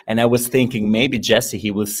you. And I was thinking maybe Jesse,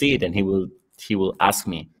 he will see it and he will ask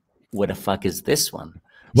me, what the fuck is this one?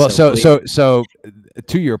 Well, so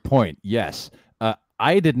to your point, yes.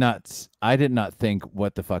 I did not think,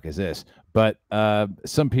 what the fuck is this? But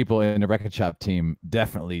some people in the Record Shop team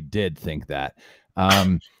definitely did think that.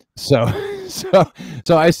 So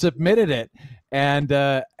I submitted it, and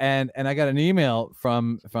I got an email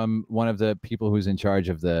from one of the people who's in charge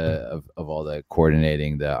of all the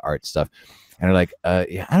coordinating the art stuff, and they're like,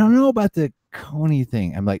 yeah, I don't know about the Coney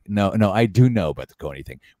thing. I'm like, no, I do know about the Coney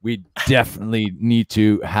thing. We definitely need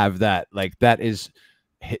to have that. Like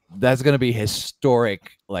that's going to be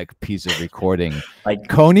historic, like piece of recording. Like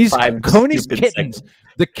Coney's stupid kittens, seconds.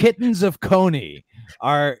 the kittens of Coney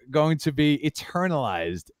are going to be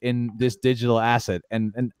eternalized in this digital asset,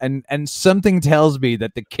 and something tells me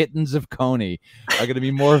that the kittens of Coney are going to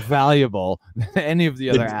be more valuable than any of the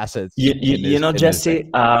other assets. You know, Jesse,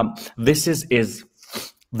 this is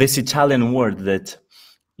this Italian word that,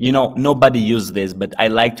 you know, nobody uses this, but I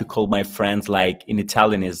like to call my friends, like in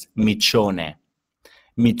Italian, is micione.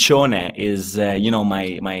 Micione is, you know,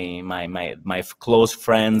 my close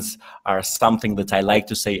friends are something that I like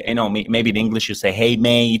to say. You know, maybe in English you say, "Hey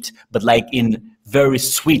mate," but like in very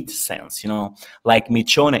sweet sense, you know, like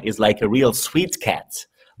micione is like a real sweet cat,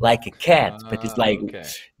 like a cat, but it's like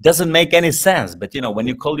doesn't make any sense. But you know, when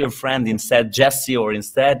you call your friend instead Jesse, or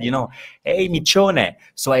instead, you know, "Hey micione,"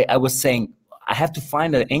 so I was saying I have to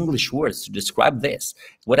find an English words to describe this.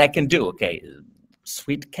 What I can do, okay.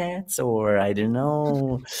 Sweet cats, or I don't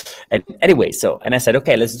know. And anyway, and I said,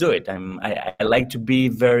 okay, let's do it. I like to be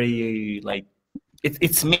very like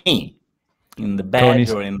it's me in the bed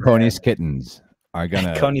or in Coney's kittens are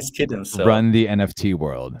gonna Coney's kittens run the NFT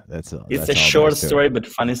world. It's a short story but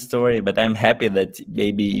funny story. But I'm happy that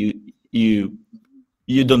maybe you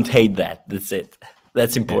don't hate that. That's it.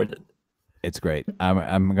 That's important. It's great.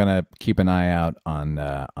 I'm gonna keep an eye out on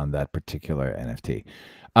that particular NFT.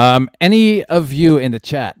 Any of you in the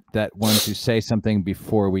chat that want to say something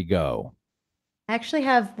before we go? I actually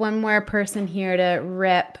have one more person here to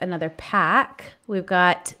rip another pack. We've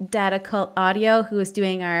got Data Cult Audio, who is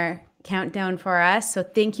doing our countdown for us. So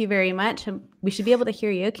thank you very much. We should be able to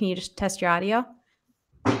hear you. Can you just test your audio?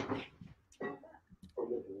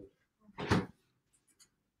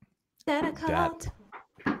 Data Cult.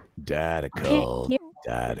 Data Cult.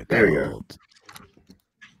 Data Cult.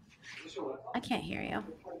 I can't hear you.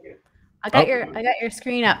 I got your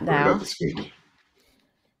screen up now.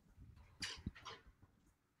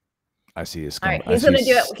 I see his. All right, he's gonna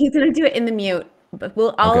do it. He's gonna do it in the mute, but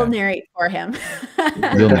I'll narrate for him.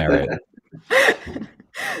 You'll narrate.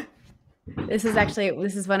 This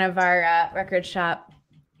is one of our record shop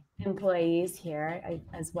employees here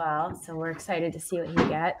as well, so we're excited to see what he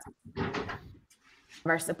gets.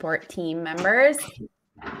 Our support team members.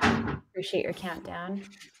 Appreciate your countdown.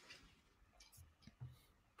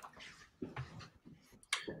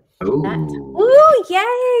 Ooh,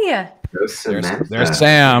 yay! There's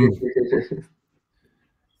Sam.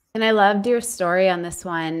 And I loved your story on this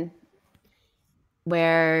one,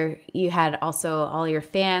 where you had also all your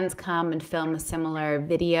fans come and film a similar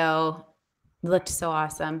video. It looked so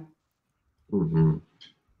awesome. Mm-hmm.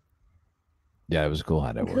 Yeah, it was cool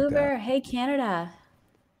how that worked Vancouver, out. hey Canada.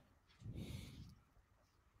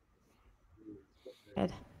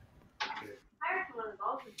 Good.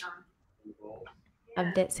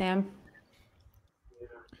 Loved it, Sam.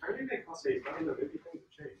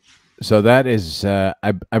 So that is,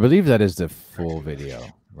 I believe that is the full video,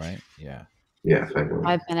 right? Yeah. Yeah,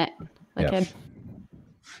 5 minute. Wicked.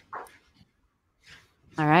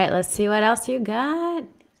 All right, let's see what else you got.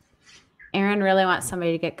 Aaron really wants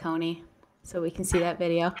somebody to get Coney, so we can see that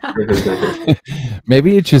video.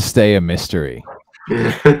 Maybe it should stay a mystery.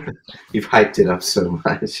 You've hyped it up so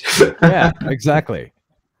much. Yeah, exactly.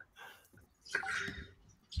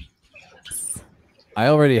 I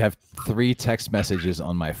already have 3 text messages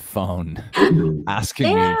on my phone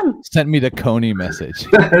asking me, send me the Coney message.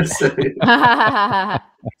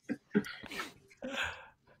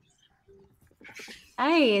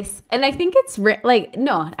 Nice. And I think it's like,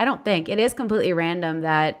 no, I don't think it is completely random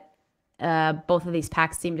that both of these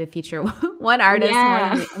packs seem to feature one artist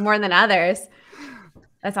more than others.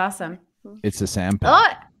 That's awesome. It's a Sam pack. Oh,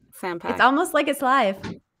 Sam pack. It's almost like it's live.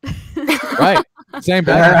 Right. Same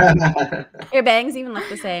background. Your bangs even look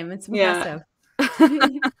the same. It's impressive.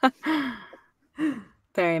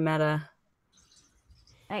 Very meta.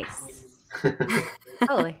 Nice.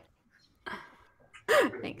 Totally.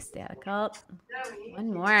 Thanks, Data Cult.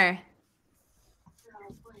 One more.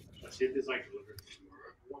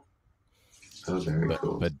 Oh, very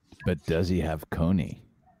cool. But does he have Coney?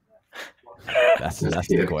 That's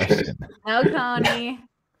the question. No Coney.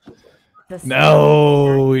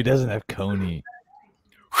 No, he doesn't have Coney.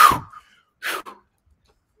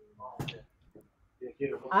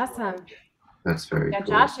 Awesome. That's very got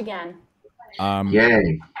cool. Josh again.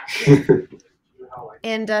 Yay.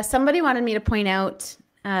 And somebody wanted me to point out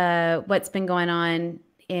what's been going on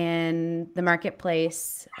in the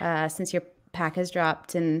marketplace since your pack has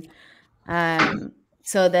dropped. And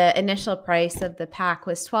so the initial price of the pack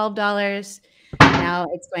was $12. Now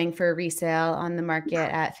it's going for resale on the market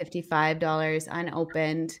at $55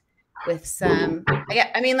 unopened with some,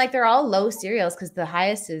 I mean, like they're all low cereals because the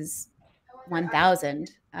highest is 1,000.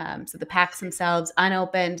 So the packs themselves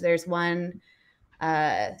unopened, there's one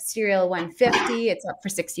cereal 150. It's up for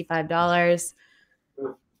 $65.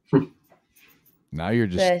 Now you're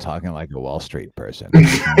just talking like a Wall Street person.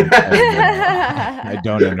 I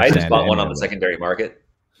don't understand. I just bought one on the that. secondary market.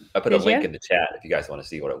 I put Did a link you? in the chat if you guys want to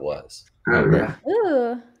see what it was.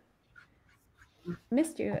 Ooh,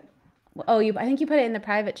 missed you. Oh, I think you put it in the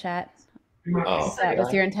private chat. Oh, That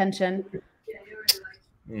was your intention.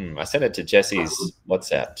 I sent it to Jesse's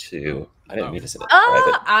WhatsApp too. I didn't mean to send it.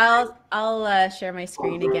 Oh, private. I'll share my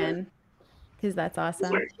screen again because that's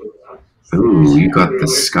awesome. Ooh, you got the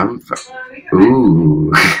Scumfrog.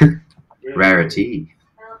 Ooh, rarity.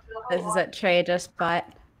 This is what Trey just bought.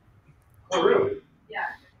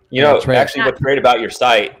 You know, Trey. actually, what's great about your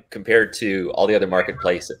site compared to all the other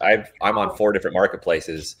marketplaces, I'm on 4 different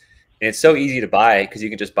marketplaces, and it's so easy to buy because you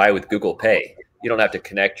can just buy with Google Pay. You don't have to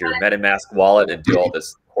connect your MetaMask wallet and do all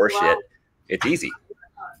this horseshit. It's easy.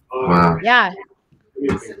 Wow. Yeah.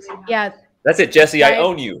 Yeah. That's it, Jesse. I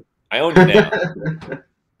own you. I own you now.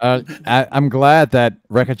 I'm glad that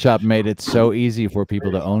Record Shop made it so easy for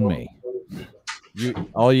people to own me.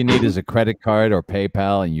 All you need is a credit card or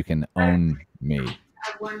PayPal, and you can own me.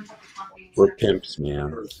 We're pimps,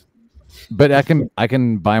 man. But I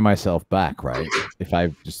can buy myself back, right? If I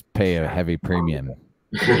just pay a heavy premium.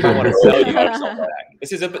 If I want to sell you yourself back.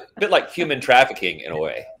 This is a bit like human trafficking in a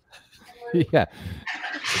way, Yeah.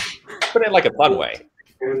 but in like a fun way.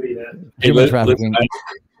 Human trafficking.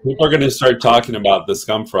 People are going to start talking about the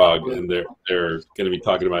Scumfrog, and they're going to be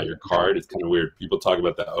talking about your card. It's kind of weird. People talk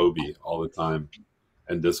about the Obi all the time,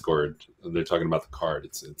 and Discord, and they're talking about the card.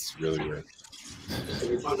 It's really weird.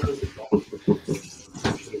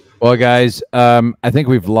 Well, guys, I think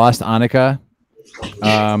we've lost Annika.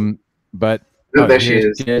 But No, there she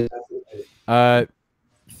is.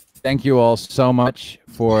 Thank you all so much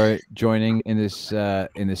for joining in this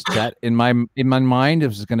chat. In my mind, it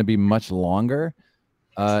was going to be much longer.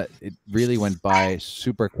 It really went by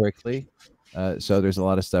super quickly. So there's a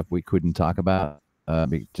lot of stuff we couldn't talk about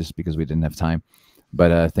just because we didn't have time.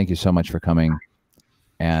 But thank you so much for coming.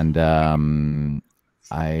 And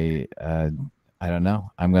I don't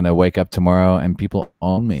know. I'm going to wake up tomorrow and people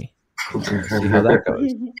own me. See how that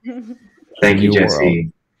goes. Thank you, New Jesse. world.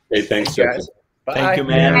 Hey, thanks, Jesse. Bye. Thank you,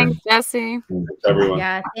 man. Thanks, Jesse. Thanks, everyone.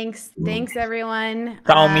 Yeah. Thanks, everyone.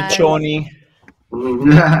 Ciao, Michoni.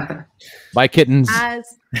 Bye, kittens.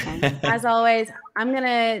 As always, I'm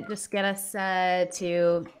gonna just get us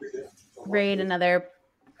to raid another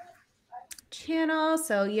channel.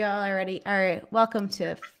 So you all already are welcome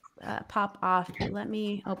to pop off. Let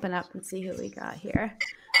me open up and see who we got here.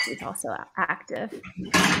 Who's also active.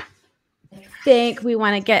 I think we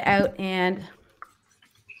want to get out and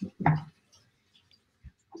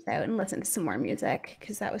listen to some more music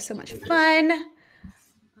because that was so much fun.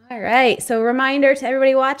 All right. So reminder to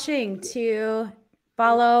everybody watching to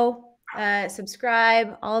follow,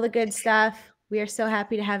 subscribe, all the good stuff. We are so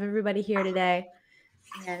happy to have everybody here today.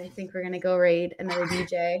 And I think we're going to go raid another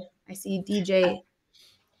DJ. I see DJ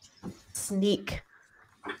Sneak.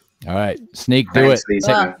 All right. Sneak, do Thanks, it.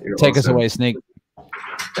 Lisa. Take us awesome. away, Sneak.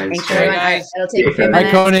 Thanks, very much. guys. It'll take a few Bye,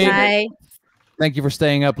 minutes. Coney. Bye. Thank you for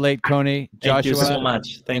staying up late, Coney. Thank Joshua. you so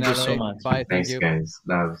much. Thank you so much. Bye. Thank Thanks, you. guys.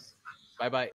 Love. Bye-bye.